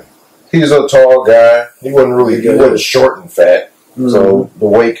 Yeah. He was a tall guy. He wasn't short and fat. Mm-hmm. So the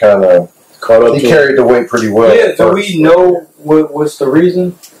weight kind of caught up. He carried the weight pretty well. Yeah. Do we know what's the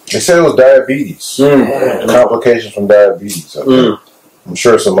reason? They said it was diabetes. Complications from diabetes. I'm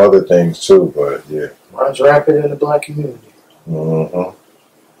sure some other things too, but yeah. Runs rampant in the black community. Mm-hmm.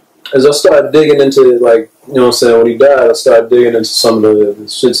 As I started digging into, like, you know what I'm saying, when he died, I started digging into some of the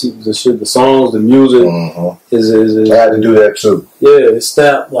songs, the music. I had to do that too. Yeah, his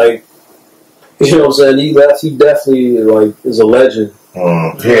stamp, like, you know what I'm saying, he definitely, like, is a legend.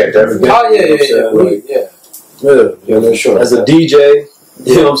 Yeah, definitely. Yeah, for sure. As a DJ,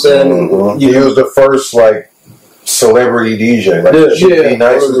 you know what I'm saying? He was the first, like, celebrity DJ. Like, D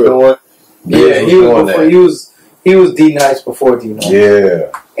Nice was doing. He was D Nice before D Nice.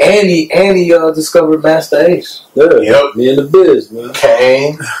 Yeah. And he discovered Master Ace. Yeah. Yep. Me and the Biz, man.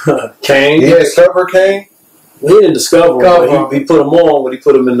 Kane. He discovered Kane? He didn't discover him. He put him on when he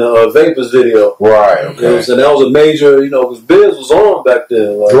put him in the Vapors video. Right, okay. You know, and that was a major, you know, because Biz was on back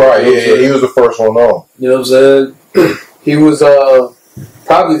then. Like, right, he was the first one on. You know what I'm saying? He was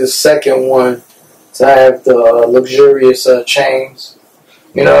probably the second one to have the luxurious chains.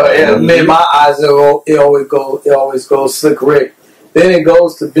 You know, in my eyes, it always goes Slick Rick. Then it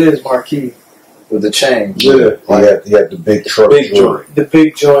goes to Biz Markie with the chain. Yeah, he had the big truck jewelry. The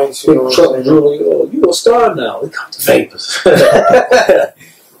big joints. Big truck jewelry. Oh, you a star now. We got the Vapors.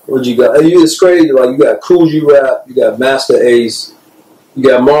 What you got? It's crazy. Like, you got Coogee Rap, you got Master Ace, you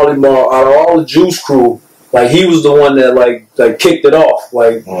got Marley Marl. Out of all the Juice Crew, like, he was the one that like kicked it off.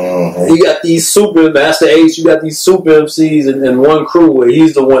 Like, you got these super Master Ace, you got these super MCs in one crew where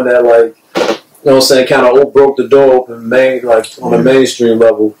he's the one that, like, you know what I'm saying, kind of broke the door open, on a mainstream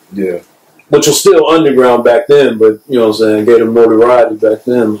level. Yeah. Which was still underground back then, but, you know what I'm saying, gave him notoriety back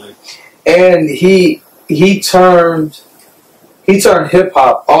then. Like. And he turned hip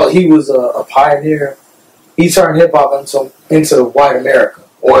hop. He was a pioneer. He turned hip hop into white America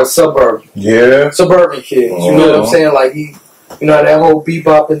or suburban kids. You know what I'm saying? Like, he, you know, that whole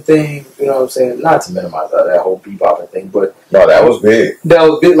bebopping thing. You know what I'm saying? Not to minimize that whole bebopping thing, but no, that was big. That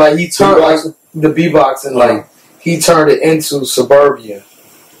was big. Like, he turned the beatboxing, like, he turned it into suburbia.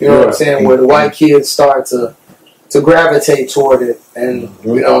 You know what I'm saying? Where the white kids start to gravitate toward it, and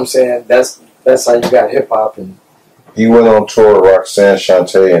you know what I'm saying? That's how you got hip hop. And he went on tour with Roxanne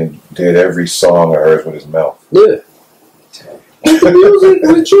Shante and did every song of hers with his mouth. Yeah. Make the music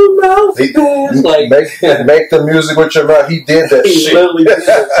with your mouth. Make the music with your mouth. He did that shit. Literally did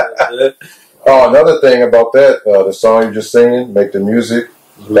that. Oh, another thing about that, the song you just singing, Make the Music,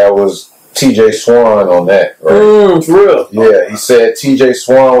 that was TJ Swan on that, right? For real? Yeah, he said TJ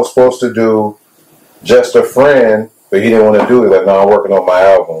Swan was supposed to do Just a Friend, but he didn't want to do it. Like, no, I'm working on my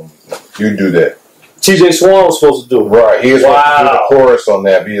album. You do that. TJ Swan was supposed to do it. Right, he was supposed to do the chorus on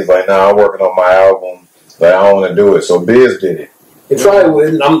that, but he was like, no, I'm working on my album. Like, I don't want to do it. So Biz did it. It probably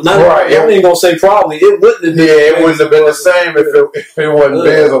wouldn't. I ain't gonna say probably. It wouldn't have been. Yeah, it wouldn't have been the same if it wasn't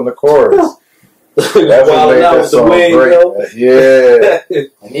Biz on the chorus. That's what made that song great. Yeah.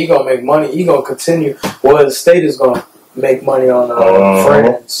 And he gonna make money. He gonna continue. Well, the state is gonna make money on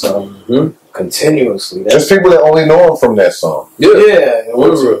Friends. So continuously. Just people that only know him from that song. Yeah.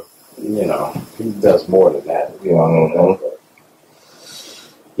 You know, he does more than that. You know.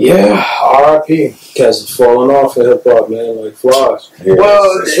 Yeah, R.I.P. Cats is falling off in hip hop, man, like flies. Yeah,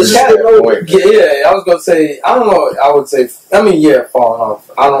 well, it's kind of I was gonna say, I don't know. I would say, falling off.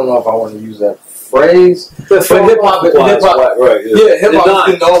 I don't know if I want to use that phrase. But hip hop, right? Yeah, hip hop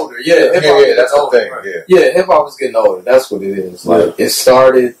is getting older. Yeah, hip hop that's the thing. Right. Yeah, hip hop is getting older. That's what it is. Like it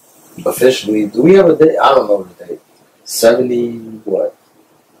started officially. Do we have a date? I don't know the date. 70 what?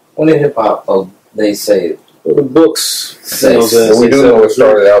 When did hip hop? Oh, they say it. Well, the books. We do know it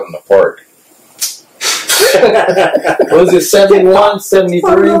started out in the park. Was it 71,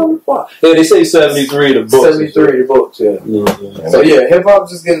 73? Yeah, they say 73 the books. 73 the books, yeah. Mm-hmm. So yeah, hip hop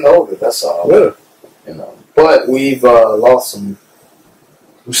just getting older, that's all. Yeah. You know. But we've lost some.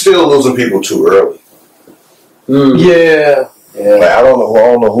 We're still losing people too early. Yeah. Yeah. Like, I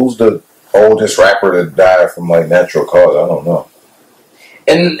don't know who's the oldest rapper that died from like natural cause. I don't know.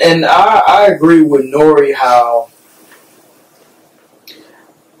 And I agree with Nori how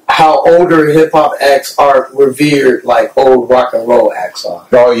older hip hop acts are revered like old rock and roll acts are.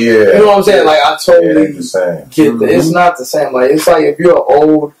 Oh yeah. You know what I'm saying? Like I totally the same. get that. It's not the same. Like it's like if you're an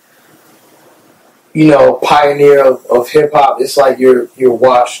old, you know, pioneer of hip hop, it's like you're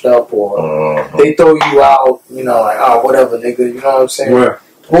washed up or they throw you out, you know, like whatever nigga, you know what I'm saying? Right.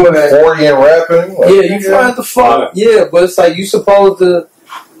 40 and rapping? Like, yeah, you find the fuck. Yeah, but it's like you supposed to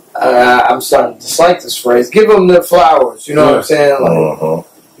I'm starting to dislike this phrase. Give them their flowers, you know what I'm saying? Like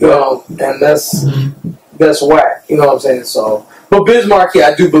you know, and that's whack, you know what I'm saying? So but Biz Markie,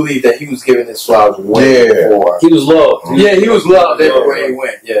 I do believe that he was giving his flowers way before. He was loved. Yeah, he was loved everywhere he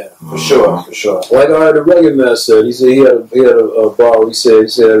went. Yeah, for sure. Like the Reggae Man said, he said he had a bar. He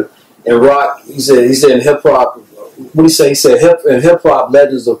said in rock, he said in hip hop. What he say? He said hip hop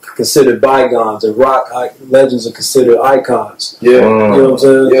legends are considered bygones, and rock legends are considered icons. Yeah, you know what I'm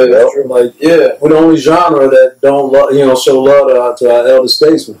saying? Yeah, that's true. Like we're the only genre that don't show love to our elder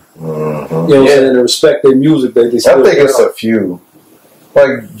statesmen. You know what I'm saying? And respect their music. They I think it's a few.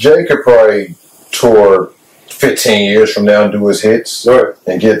 Like Jay could probably tour 15 years from now and do his hits,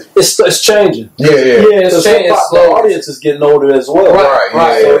 and get it's changing. Yeah, it's changing. The audience is getting older as well.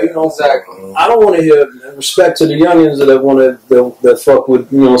 Right. So, you know, exactly. I don't want to hear respect to the youngins that fuck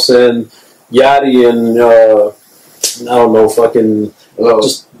with, you know what I'm saying, Yachty and I don't know, fucking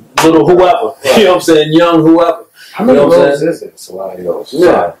just little whoever. You know what I'm saying, young whoever. How many of those is it? It's a lot of those.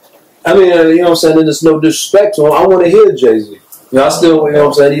 Yeah. I mean, you know what I'm saying, and there's no disrespect to him. I want to hear Jay-Z. You know, I still, you know what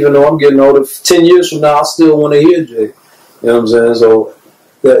I'm saying, even though I'm getting older, 10 years from now, I still want to hear Jay. You know what I'm saying? So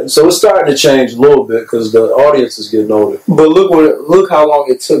it's starting to change a little bit because the audience is getting older. But look how long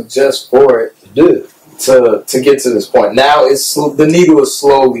it took just for it to get to this point. Now the needle is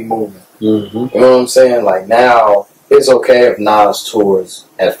slowly moving. You know what I'm saying? Like now, it's okay if Nas tours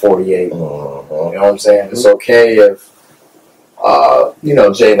at 48. You know what I'm saying? It's okay if you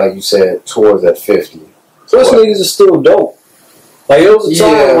know, Jay, like you said, tours at 50. So those niggas are still dope. Like, it was a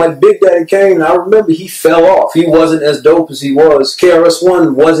time when Big Daddy Kane, I remember he fell off. He wasn't as dope as he was.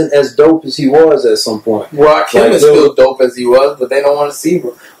 KRS-One wasn't as dope as he was at some point. Rakim is still dope as he was, but they don't want to see.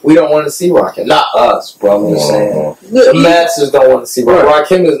 We don't want to see Rakim. Not us, bro. I'm just saying. The masses don't want to see Rakim.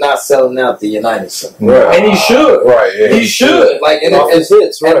 Rakim is not selling out the United Center. And he should. He should. Like, and at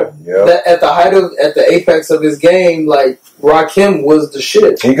the height of, at the apex of his game, like, Rakim was the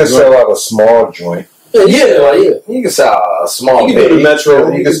shit. He could sell out a small joint. He can sell a small. He can do the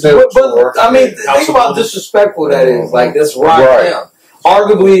Metro. He can still. But I mean, think about how disrespectful that is. Like this Rakim,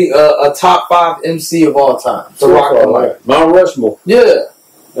 arguably a top 5 MC of all time. The Rakim, Mount Rushmore. Yeah.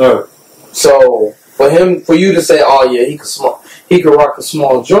 So for you to say, oh yeah, he could rock a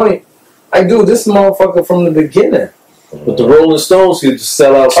small joint. Like, dude, this motherfucker from the beginning. But the Rolling Stones could just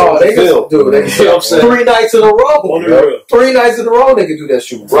sell out. They can do it. They can 3 nights in a row. 3 nights in a row, they can do that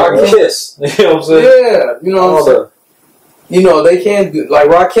shit. Rakim, Kiss. You know what I'm saying? Yeah, you know what I'm saying. You know they can't do like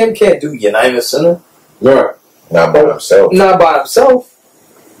Rakim can't do United Center. Right. Not by himself. Not by himself.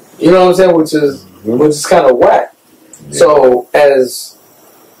 You know what I'm saying? Which is kind of whack. Yeah. So as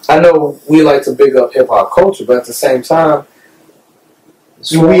I know, we like to big up hip hop culture, but at the same time,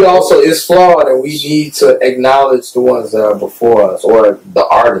 we also it's flawed, and we need to acknowledge the ones that are before us, or the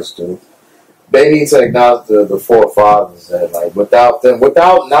artists do. They need to acknowledge the forefathers that, like, without them, dude,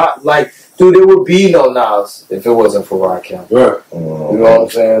 there would be no Nas if it wasn't for Rakim. Right. You know what I'm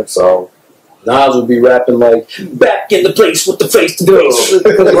saying? So Nas would be rapping like back in the place with the face to face.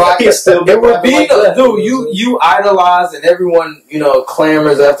 Because Rakim, it would be no, dude. You idolize and everyone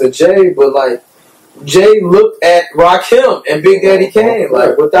clamors after Jay, but like. Jay looked at Rakim and Big Daddy Kane.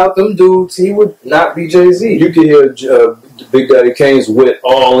 Like, without them dudes, he would not be Jay-Z. You could hear Big Daddy Kane's wit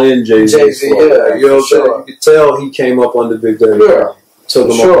all in Jay-Z. Jay-Z, yeah. You know what I'm saying? You could tell he came up under Big Daddy Kane.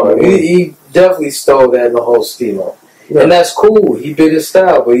 Took him up. He definitely stole that in the whole stilo. Yeah. And that's cool. He bit his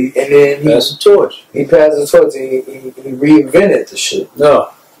style, but he passed the torch. He passed the torch and he reinvented the shit. No.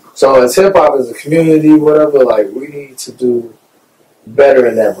 So as hip hop as a community, whatever, like we need to do better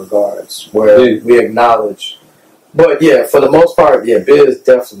in that regards, where we acknowledge. But yeah, for the most part, yeah, Biz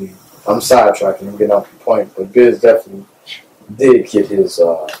definitely. I'm sidetracking. I'm getting off the point, but Biz definitely did get his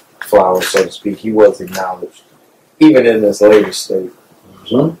flowers, so to speak. He was acknowledged, even in this later state.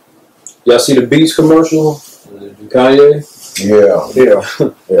 Mm-hmm. Y'all see the Beats commercial? Kanye?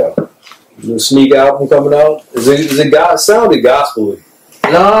 Yeah. New Sneak album coming out. Is it God? Sounded gospel-y.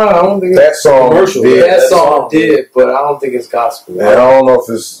 No, I don't think that song commercial. Did. That song did, but I don't think it's gospel. And I don't know if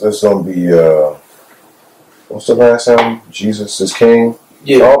it's gonna be what's the last album? Jesus is King.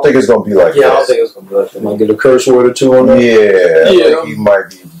 Yeah. I don't think it's gonna be like that. Yeah, I don't think it's gonna be like that. Might get a curse word or two on that. Yeah, I think he might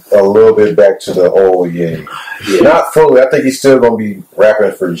be a little bit back to the old Not fully. I think he's still gonna be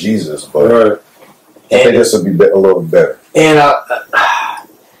rapping for Jesus, but I think this will be a little bit better.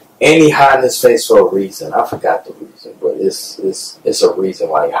 And he hiding his face for a reason. I forgot the reason, but it's a reason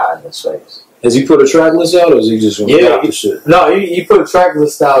why he hiding his face. Has he put a track list out, or is he just drop the shit? No, he put a track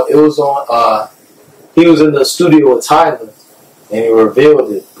list out. It was on. He was in the studio with Tyler, and he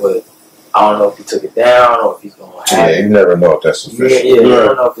revealed it, but I don't know if he took it down or if he's gonna have it. You never know if that's official. Yeah, you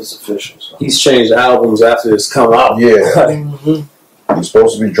don't know if it's official. So. He's changed albums after it's come out. Yeah. He's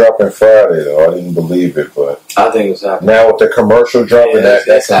supposed to be dropping Friday, though. I didn't believe it, but I think it's happening. Now with the commercial dropping, that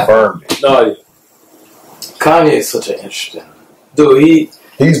confirmed it. No, Kanye is such an interesting dude.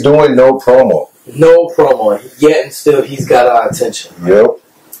 He's doing no promo. No promo, yet and still he's got our attention. Yep.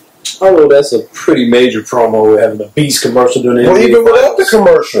 Oh, that's a pretty major promo with having the Beast commercial doing it. Well, even without the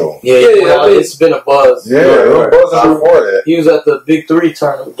commercial. Yeah, it's been a buzz. Yeah, it was buzzing before that. He was at the Big 3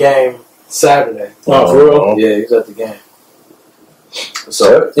 tournament game Saturday. Oh, for real? Yeah, he was at the game.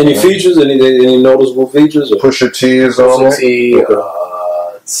 So, any features? Any noticeable features? Pusha T is on there. Pusha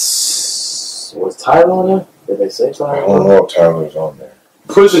T. Was Tyler on there? Did they say Tyler? I don't know if Tyler's on there.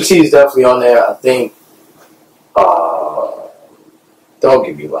 Pusha T is definitely on there. I think. Don't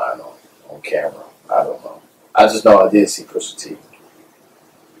get me lying on camera. I don't know. I just know I did see Pusha T.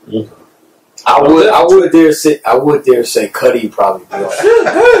 Mm-hmm. I would dare say Cudi probably be on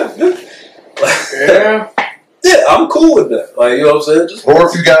there. Yeah, I'm cool with that. Like, you know what I'm saying? Or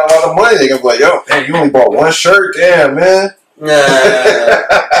if you got a lot of money, they can be like, yo, man, you only bought one shirt? Damn, man. Nah,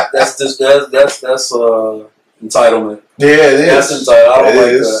 that's entitlement. Yeah, it is. That's entitled. I don't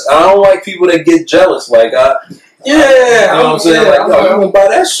like that. I don't like people that get jealous. Like, you know what I'm saying? Like, you gonna buy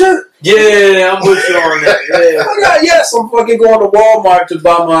that shit? Yeah, I'm with you on that. Yeah. I'm fucking going to Walmart to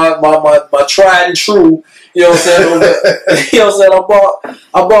buy my tried and true. You know what I'm saying? You know what I'm saying?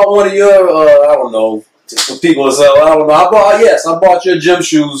 I bought one of your I don't know. For people to sell, I don't know. I bought your gym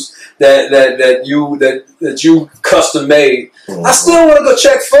shoes that you custom made. Mm-hmm. I still want to go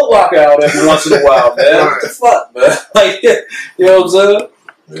check Foot Locker out every once in a while, man. What the fuck, man? Like, you know what I'm saying?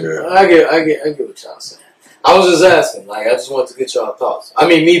 Yeah. I get what y'all saying. I was just asking. Like, I just wanted to get y'all thoughts. I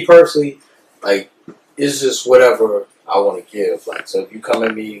mean, me personally, like, it's just whatever I want to give. Like, so if you come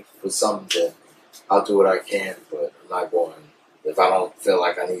at me with something, then I'll do what I can, but I'm not going. If I don't feel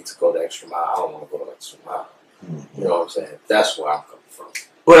like I need to go the extra mile, I don't want to go the extra mile. Mm-hmm. You know what I'm saying? That's where I'm coming from.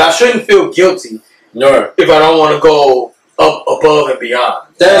 But I shouldn't feel guilty if I don't want to go up above and beyond.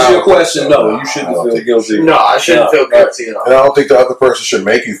 That's your question. No, you shouldn't feel guilty. No, I shouldn't feel guilty at all. And I don't think the other person should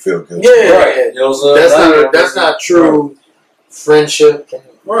make you feel guilty. Yeah, right. You know what I'm saying? That's not true friendship.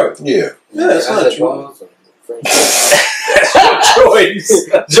 Right. Yeah. Yeah, that's not true. That's your choice.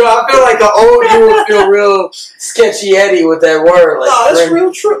 Joe, I feel like an old you would feel real sketchy Eddie with that word. Like, no, that's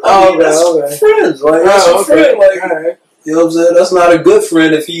real true. That's friends. Like, that's a friend. Like, right. You know what I'm saying? That's not a good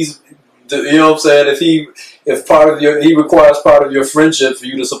friend if he's, you know what I'm saying? If part of he requires part of your friendship for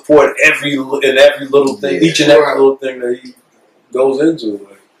you to support every little thing, each and every little thing that he goes into.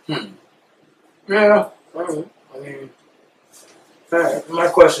 Like. Yeah. I mean, my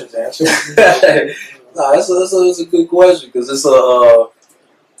question's answered. Nah, that's a good question because it's one of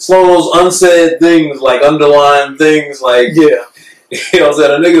those unsaid things, like underlying things, like you know what I'm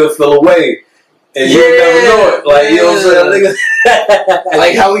saying. A nigga will feel away, and you never know it. Like you know what I'm saying. A nigga,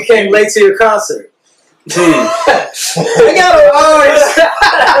 like how we came late to your concert. I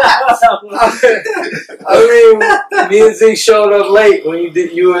mean, me and Zeke showed up late when you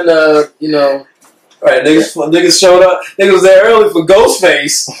and you know. Right, niggas showed up. Niggas was there early for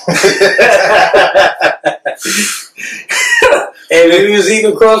Ghostface. And we was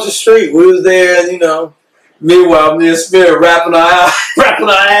eating across the street. We was there, you know. Meanwhile, me and Spirit rapping our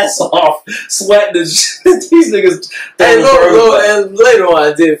ass off, sweating and shit. These niggas. And later on,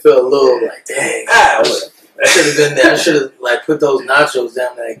 I did feel a little like, dang. I should have been there. I should have like put those nachos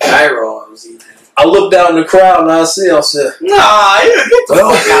down that gyro I was eating. I looked out in the crowd and I said, Nah, you get the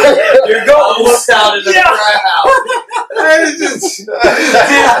fuck out of here. You're going looked out in the crowd. Disney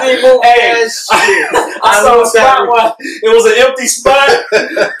movie ass shit. I saw a spot where it was an empty spot.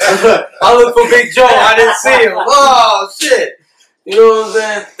 I looked for Big Joe. I didn't see him. Oh shit. You know what I'm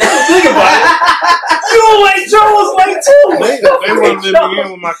saying? Think about it. You were like Joe was like too. They wouldn't let me in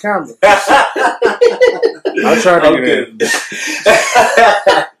with my camera. I tried to get in.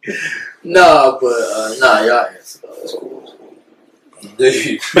 No, but y'all answer though. That's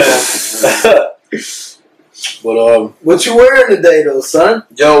cool. But what you wearing today though, son?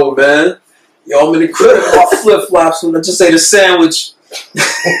 yo, man, I'm in the crib. My flip flops. I just ate a sandwich.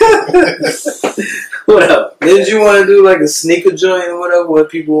 Whatever. Did you want to do like a sneaker joint or whatever? What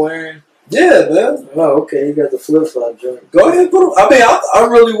people wearing? Yeah, man. Oh, okay. You got the flip flop joint. Go ahead, put them. I mean, I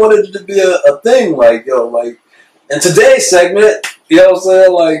really wanted it to be a thing, like in today's segment. You know what I'm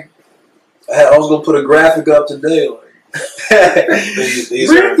saying? Like, I was gonna put a graphic up today, like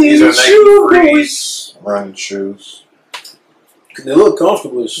these are Nike Frees running shoes. They look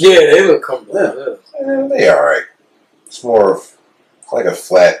comfortable. As shit. Yeah, they look comfortable. Yeah, they alright. It's more of like a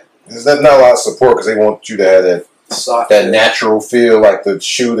flat. There's not a lot of support because they want you to have that natural feel, like the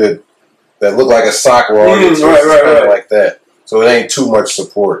shoe that look like a sock roll. Right. Like that. So it ain't too much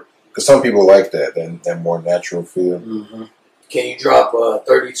support because some people like that more natural feel. Mm-hmm. Can you drop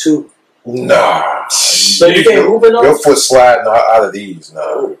 32? Nah. So you can't move it on? Your foot sliding out of these,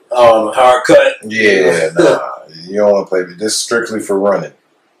 nah. Hard cut. Yeah, nah. You don't want to play. This is strictly for running.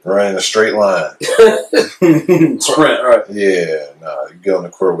 Running a straight line. Sprint, right. Yeah, nah. You get on the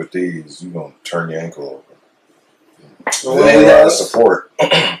court with these, you're going to turn your ankle over. Well, There ain't a lot of support.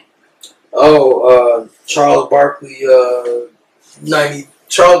 Charles Barkley, 90.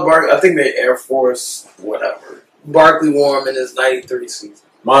 Charles Barkley, I think they Air Force, whatever. Barkley wore him in his 93 season.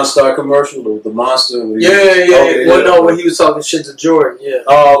 Monster commercial, the monster. When he was talking shit to Jordan, yeah.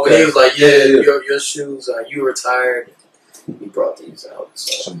 Oh, okay. When he was like, your shoes, you retired. He brought these out.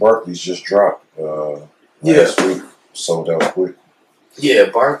 So. Some Barkleys just dropped last week. Sold out quick. Yeah,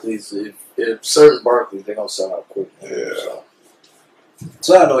 Barkleys, if certain Barkleys, they're going to sell out quick. Yeah.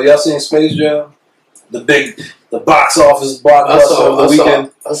 So I know, y'all seen Space Jam? The box office blockbuster of the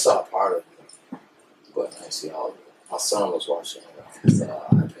weekend. I saw part of it. But I see all of it. My son was watching it on his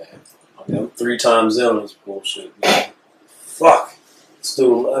iPad. I mean, I'm 3 times in on this bullshit, man. Fuck.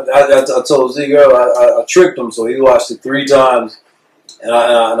 Dude, I told Z-Girl, I tricked him, so he watched it 3 times. And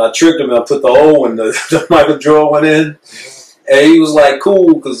I tricked him, and I put the old one, the Michael Jordan one in. And he was like,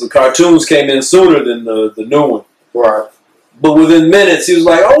 cool, because the cartoons came in sooner than the new one. Right. But within minutes, he was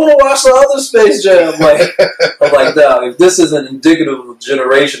like, I want to watch the other Space Jam. I'm like, nah, if this isn't indicative of a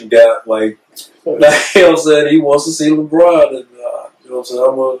generation gap, like, you know what I'm saying, he wants to see LeBron. And, you know what I'm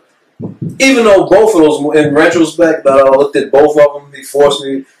saying, even though both of those, in retrospect, I looked at both of them, he forced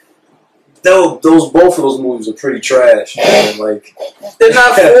me. Both of those movies are pretty trash. Man. Like, they're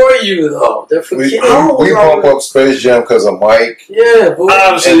not for you though. They're for kids. We bump up Space Jam because of Mike. Yeah, and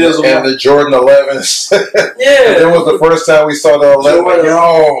the Jordan 11s. Yeah, that was the first time we saw the 11s.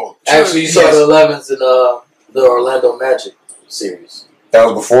 Yo, actually, you saw the 11s in the Orlando Magic series. That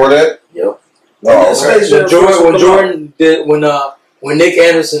was before that. Yep. Oh, when Nick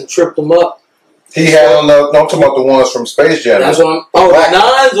Anderson tripped him up. He had on the. No, I'm talking about the ones from Space Jam. That's what I'm. The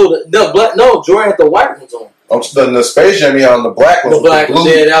nines or the black? No, Jordan had the white ones on. The Space Jam he had on the black ones. The black ones.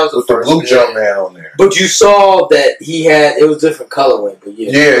 Yeah, that was with the blue jump man on there. But you saw that he had. It was different colorway. But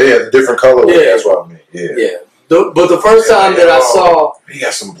the different colorway. Yeah. That's what I mean. Yeah. But the first time that I saw, he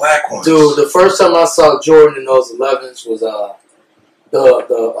got some black ones. Dude, the first time I saw Jordan in those 11s was the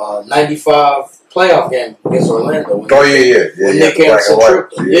 95 playoff game against Orlando. When Nick Anderson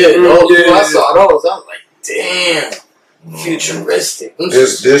tripped him. I saw those. I was like, damn, futuristic.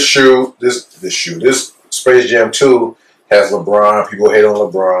 This Space Jam 2 has LeBron. People hate on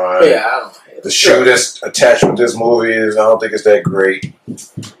LeBron. Yeah, I don't hate the shoe that's attached with this movie I don't think it's that great.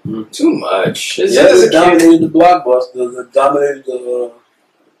 Too much. It dominated the blockbuster. It dominated the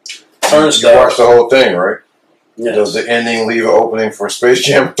turnstile. You watched the whole thing, right? Yes. Does the ending leave an opening for Space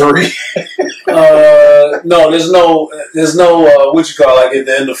Jam 3? No, there's no what you call like at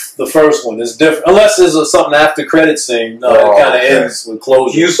the end of the first one. It's different unless there's something after credit scene. No, it kind of ends with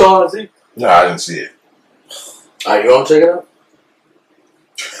closure. You saw it, Z? No, I didn't see it. You want to check it out?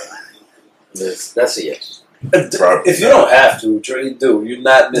 That's a yes. Probably if you don't have to, Trey, do. You're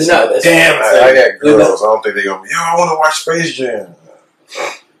not missing. Damn, I got girls. I don't think they're gonna be. I want to watch Space Jam.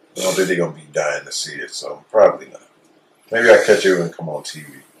 I don't think they're gonna be dying to see it, so probably not. Maybe I catch it when it come on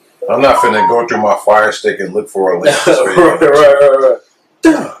TV. I'm not finna go through my fire stick and look for a link. right.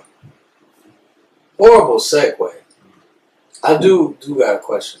 Horrible segue. I do got a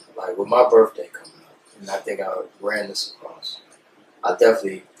question. Like with my birthday coming up, and I think I ran this across. I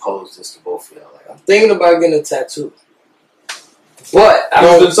definitely posed this to both of y'all. Like I'm thinking about getting a tattoo. But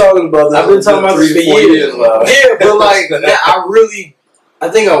I've been talking about this. I've been talking about this for years. Yeah, but like I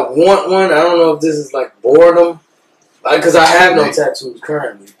think I want one. I don't know if this is like boredom. Because I have no tattoos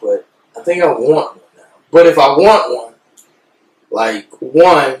currently, but I think I want one now. But if I want one, like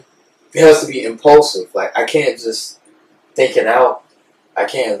one, it has to be impulsive. Like I can't just think it out. I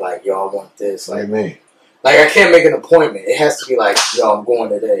can't like, yo, I want this. Like, what do you mean? Like I can't make an appointment. It has to be like, yo, I'm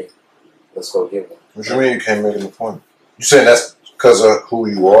going today. Let's go get one. What you mean you can't make an appointment? You saying that's because of who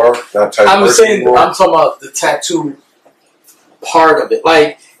you are? That type I'm of person saying you are? I'm talking about the tattoo part of it.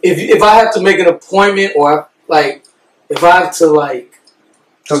 Like if I have to make an appointment or if I have to like,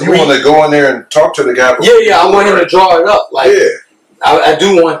 because you want to go in there and talk to the guy. Yeah, I want him to draw it up. Like, yeah, I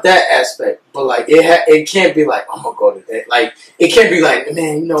do want that aspect, but like it can't be like I'm gonna go to that. Like it can't be like,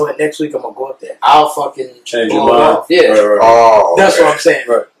 man, you know what? Next week I'm gonna go up there. I'll fucking change your mind. off. Yeah, right. Oh, that's what I'm saying.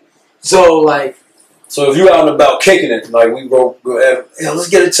 Right. So like, so if you out and about kicking it, like we go ahead, let's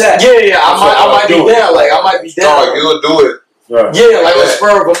get a tat. Yeah, I might be down. Like I might be down. Oh, you'll do it. Right. Yeah, like a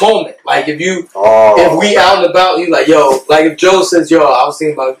spur of a moment. Like if we out and about, you like, yo, like if Joe says, yo, I was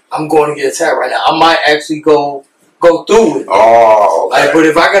thinking about, I'm going to get a tat right now. I might actually go through it. Oh, okay. Like, but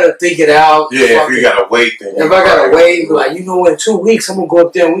if I gotta think it out, yeah, if you gotta wait, then if I gotta wait, like, you know, in 2 weeks I'm gonna go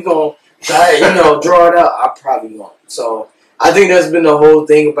up there and we gonna, draw it out. I probably won't. So I think that's been the whole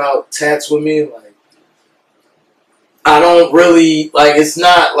thing about tats with me. Like, I don't really like. It's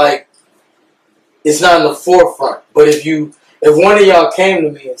not in the forefront. But if one of y'all came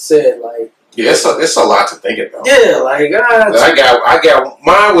to me and said, like, yeah, it's a lot to think about. yeah, like, I got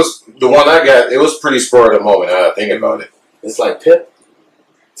mine was the one I got. It was pretty spur of the moment. I think about it. It's like Pip.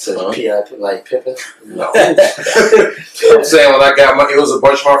 Says P.I.P. like Pippin. No, I'm saying when I got it was a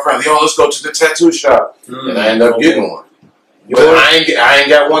bunch of my friends. Yo, let's go to the tattoo shop, and I ended up getting one. But I ain't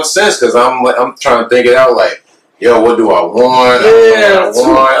got one since because I'm trying to think it out. Like, yo, what do I want?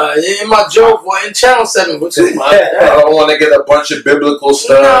 In my joke, in Channel 7, what you want? I don't want to get a bunch of biblical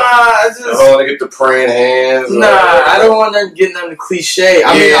stuff. I don't want to get the praying hands. I don't want to get nothing cliche.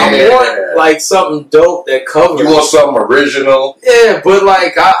 I mean, I want like something dope that covers. You want something original? Yeah, but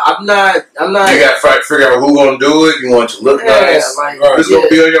like I'm not. You got to figure out who's gonna do it. You want it to look nice. Like, it's gonna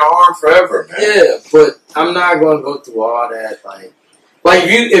be on your arm forever, man. Yeah, but I'm not gonna go through all that. Like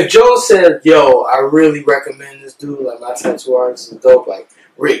if Joe said, yo, I really recommend this dude, like my tattoo artist is dope, like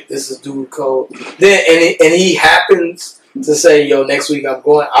Rick, this is dude code. Then and he happens to say, yo, next week I'm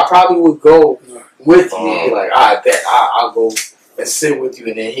going, I probably would go with you. Like, I bet I'll go and sit with you,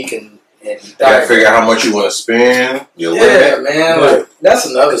 and then he can. And you gotta figure out how much you want to spend. Man. Like, that's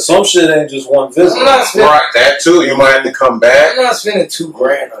another. Some shit ain't just one visit. Right, that too. You might have to come back. I'm not spending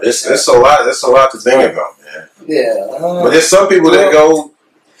 $2,000 on this. It's a lot. It's a lot to think about, man. Yeah, but there's some people that go.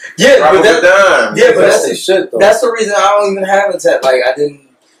 Yeah, but that's the shit though. That's the reason I don't even have a tat. Like I didn't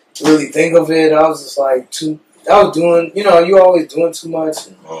really think of it. I was just like I was doing. You always doing too much.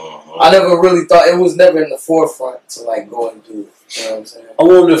 I never really thought it was never in the forefront to like go and do it. You know what I'm saying? I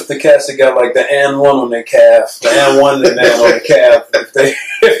wonder if the cats that got like the and one on their calf, the and one and man on the calf,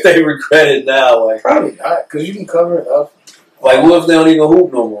 if they regret it now, like probably not, because you can cover it up. Like, what if they don't even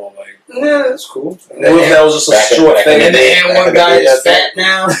hoop no more? Like, yeah, that's cool. What if that was just a short thing? And the and one guy is fat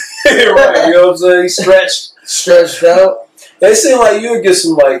now. Right, you know what I'm saying? He's stretched out. They seem like you would get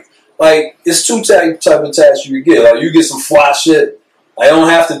some like it's two type of tats you would get. Like you get some fly shit. Like, it don't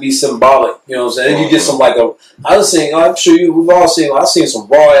have to be symbolic, you know what I'm saying? Then you get some I'm sure we've all seen. I've seen some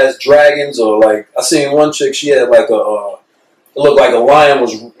raw ass dragons, or like I seen one chick. She had like it looked like a lion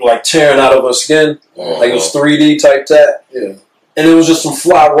was like tearing out of her skin, like it was 3D type tat. Yeah, and it was just some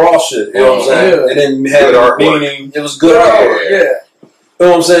fly raw shit. You know what I'm saying? It didn't have any meaning. It was good art. Yeah, you know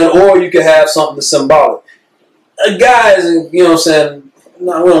what I'm saying? Or you could have something that's symbolic. A guy isn't, you know what I'm saying?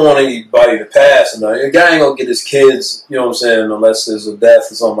 No, we don't want anybody to pass. A guy ain't gonna get his kids, you know what I'm saying, unless there's a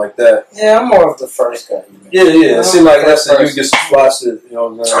death or something like that. Yeah, I'm more of the first guy. Yeah. It seems like that's it. You get some fly shit, you know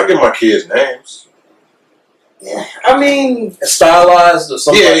what I'm saying? I get my kids names. Yeah, I mean, stylized or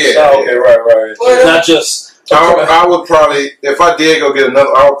something. Yeah. Okay, right. Well, not just. I would probably, if I did go get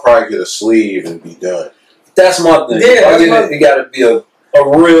another, I would probably get a sleeve and be done. That's my thing. Yeah, it got to be a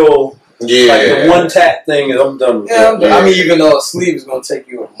real. Yeah, like the one tat thing, I'm done with that. I mean, even though a sleeve is going to take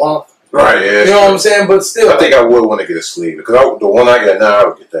you a month. Right, yeah. You know what I'm saying? But still. I think I would want to get a sleeve, because the one I got now, I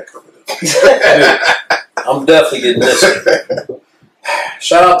would get that covered up. I'm definitely getting this one.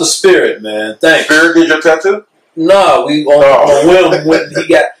 Shout out to Spirit, man. Thanks. Spirit did your tattoo? Nah, we on a whim.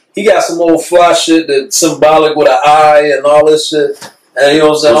 He got some old fly shit that's symbolic with an eye and all this shit. And you know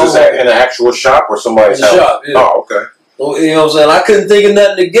what I'm saying? Was this in an actual shop or somebody's house? Shop, yeah. Oh, okay. You know what I'm saying? I couldn't think of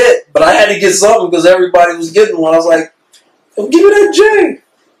nothing to get, but I had to get something because everybody was getting one. I was like, give me that J.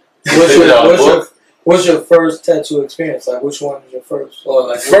 What's your first tattoo experience? Like, which one was your first? Or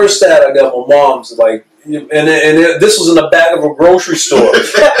like first tat I got my mom's, like, this was in the back of a grocery store.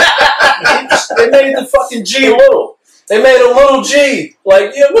 They made the fucking G little. They made a little G.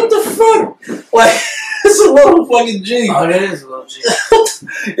 Like, yeah, what the fuck? Like, it's a little fucking G. Oh, it is a little G.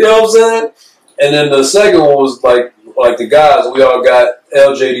 You know what I'm saying? And then the second one was like the guys, we all got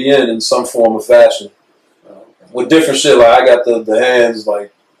LJDN in some form of fashion. With different shit. Like, I got the hands,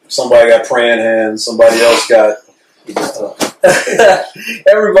 like, somebody got praying hands, somebody else got...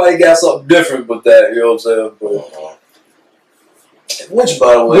 Everybody got something different with that, you know what I'm saying? But, which,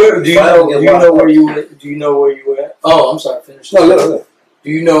 by the way, do you know where you were at? Oh, I'm sorry, finish. No, go. Do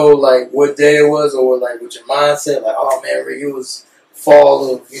you know like what day it was, or like with your mindset? Like, oh man, Rick, it was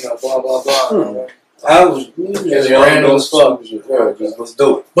fall of blah blah blah. I was random as fuck. Let's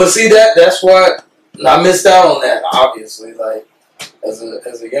do it. But see that's what I missed out on that. Obviously, like as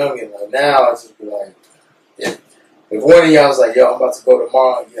a youngin, like now I just be like, if one of y'all was like, yo, I'm about to go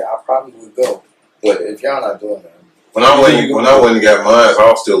tomorrow, yeah, I probably would go. But if y'all not doing that. When I went and got mine, I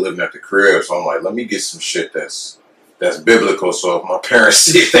was still living at the crib, so I'm like, let me get some shit that's biblical, so if my parents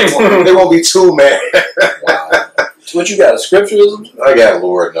see it, they won't be too mad. Wow. What you got, a scripture or something? I got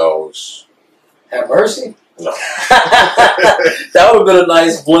Lord knows. Have mercy? No. That would have been a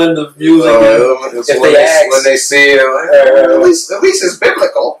nice blend of music. When they see it, like, at least it's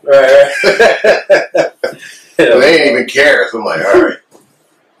biblical. Right. But they ain't even care, so I'm like, all right.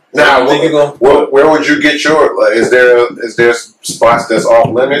 Now, where would you get your? Like, is there spots that's off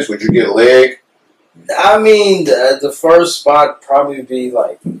limits? Would you get a leg? I mean, the first spot probably be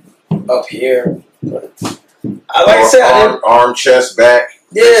like up here. But I said, arm, chest, back.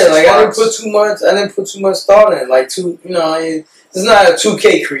 Yeah, like I didn't put too much thought in. Like it's not a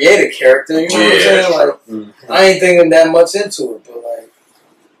 2K created character. You know what I'm saying? Like I ain't thinking that much into it, but like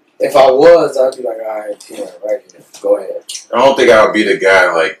if I was, I'd be like, all right, yeah, right here, go ahead. I don't think I would be the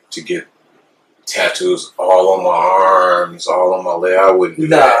guy like to get tattoos all on my arms, all on my leg. I wouldn't do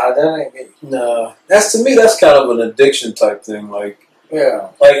that. That ain't me. Nah, to me that's kind of an addiction type thing. Like, yeah,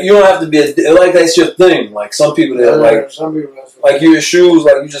 like you don't have to be like that's your thing. Like some people that like your shoes,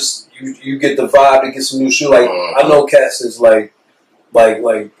 like you get the vibe to get some new shoes. Like I know cats is like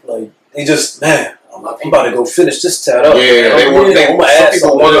they just man. I'm about to go finish this tat up. Yeah, some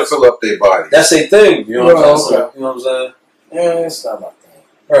people want to fill up their body. That's their thing. You know what I'm saying? You know what I'm saying? Yeah, it's not my thing.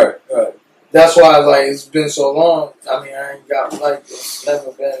 Right. That's why, like, it's been so long. I mean, I ain't got, like, it's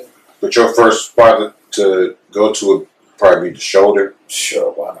never been. But your first spot to go to would probably be the shoulder?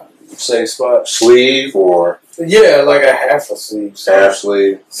 Sure, why not? Same spot. Sleeve or? Yeah, like a half a sleeve. Half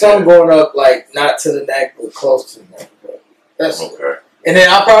sleeve. Some going up, like, not to the neck, but close to the neck. But that's okay. And then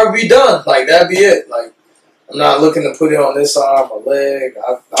I'll probably be done. Like, that'd be it. Like, I'm not looking to put it on this arm or leg.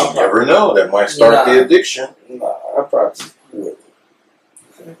 You never know. That might start the addiction. Nah, I probably would.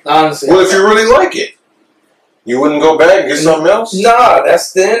 Honestly. Well, if you really like it, you wouldn't go back and get something else? Nah,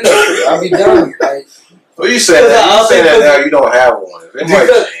 that's the end of it. I'll be done. Like, well, you say that. You say that now. You don't have one. It might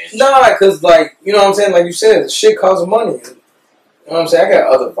change. Nah, because, like, you know what I'm saying? Like you said, the shit costs money. You know what I'm saying? I got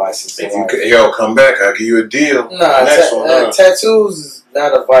other vices. If you come back, I'll give you a deal. Nah, tattoos is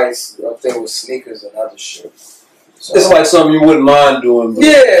not a vice up there with sneakers and other shit. So, it's like something you wouldn't mind doing.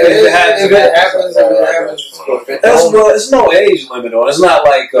 Yeah, if it happens, it's no age limit on it. It's not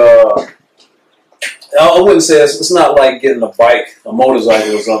like I wouldn't say it's not like getting a bike, a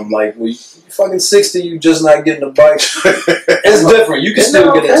motorcycle or something. Like you fucking 60, you just not getting a bike. It's different. You can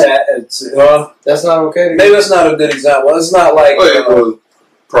still get a tat. That's not okay. Maybe that's not a good example. It's not like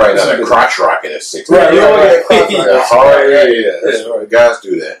probably not a crotch rocket at 60. Right? Yeah. That's right. Guys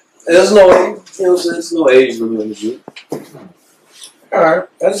do that. There's no age. You know what I'm saying? There's no age limit. Alright.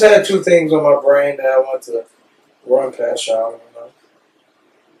 I just had two things on my brain that I want to run past y'all.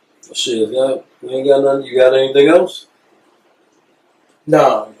 Shit, you ain't got nothing. You got anything else?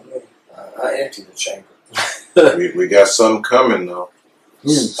 No. I emptied the chamber. we got something coming though.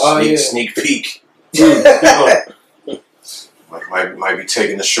 Sneak peek. Might be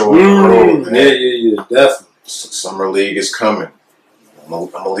taking the show on the road. Yeah, definitely. Summer League is coming. I'm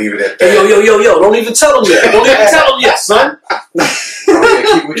gonna leave it at that. Yo! Don't even tell them yet. Don't even tell them yet, son.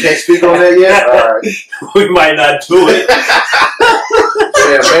 We can't speak on that yet. All right. We might not do it.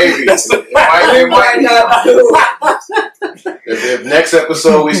 Yeah, maybe. It might not do it. If next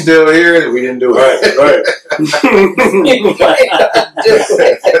episode we still here, we didn't do it. Right.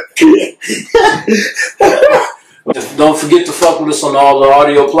 Don't forget to fuck with us on all the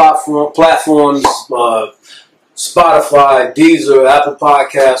audio platforms, Spotify, Deezer, Apple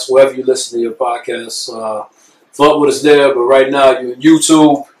Podcasts, wherever you listen to your podcasts. Fuck with us there, but right now you're on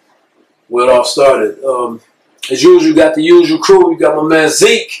YouTube, where it all started. As usual, you got the usual crew. You got my man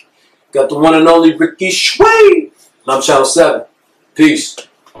Zeke, got the one and only Ricky Suede, and I'm Channel 7. Peace.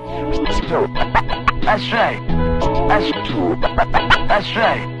 That's right. That's true. That's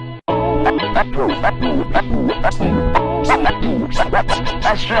right.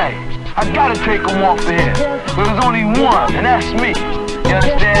 That's right. I gotta take him off of here. There's only one, and that's me. You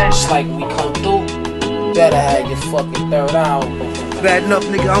understand? Just like we come through, better have your fucking third hour. Bad enough,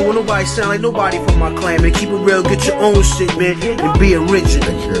 nigga. I don't want nobody sound like nobody from my clan, man. Keep it real, get your own shit, man, and be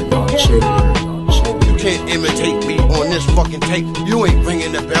original. You can't imitate me on this fucking tape. You ain't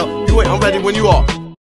ringing the bell. I'm ready when you are.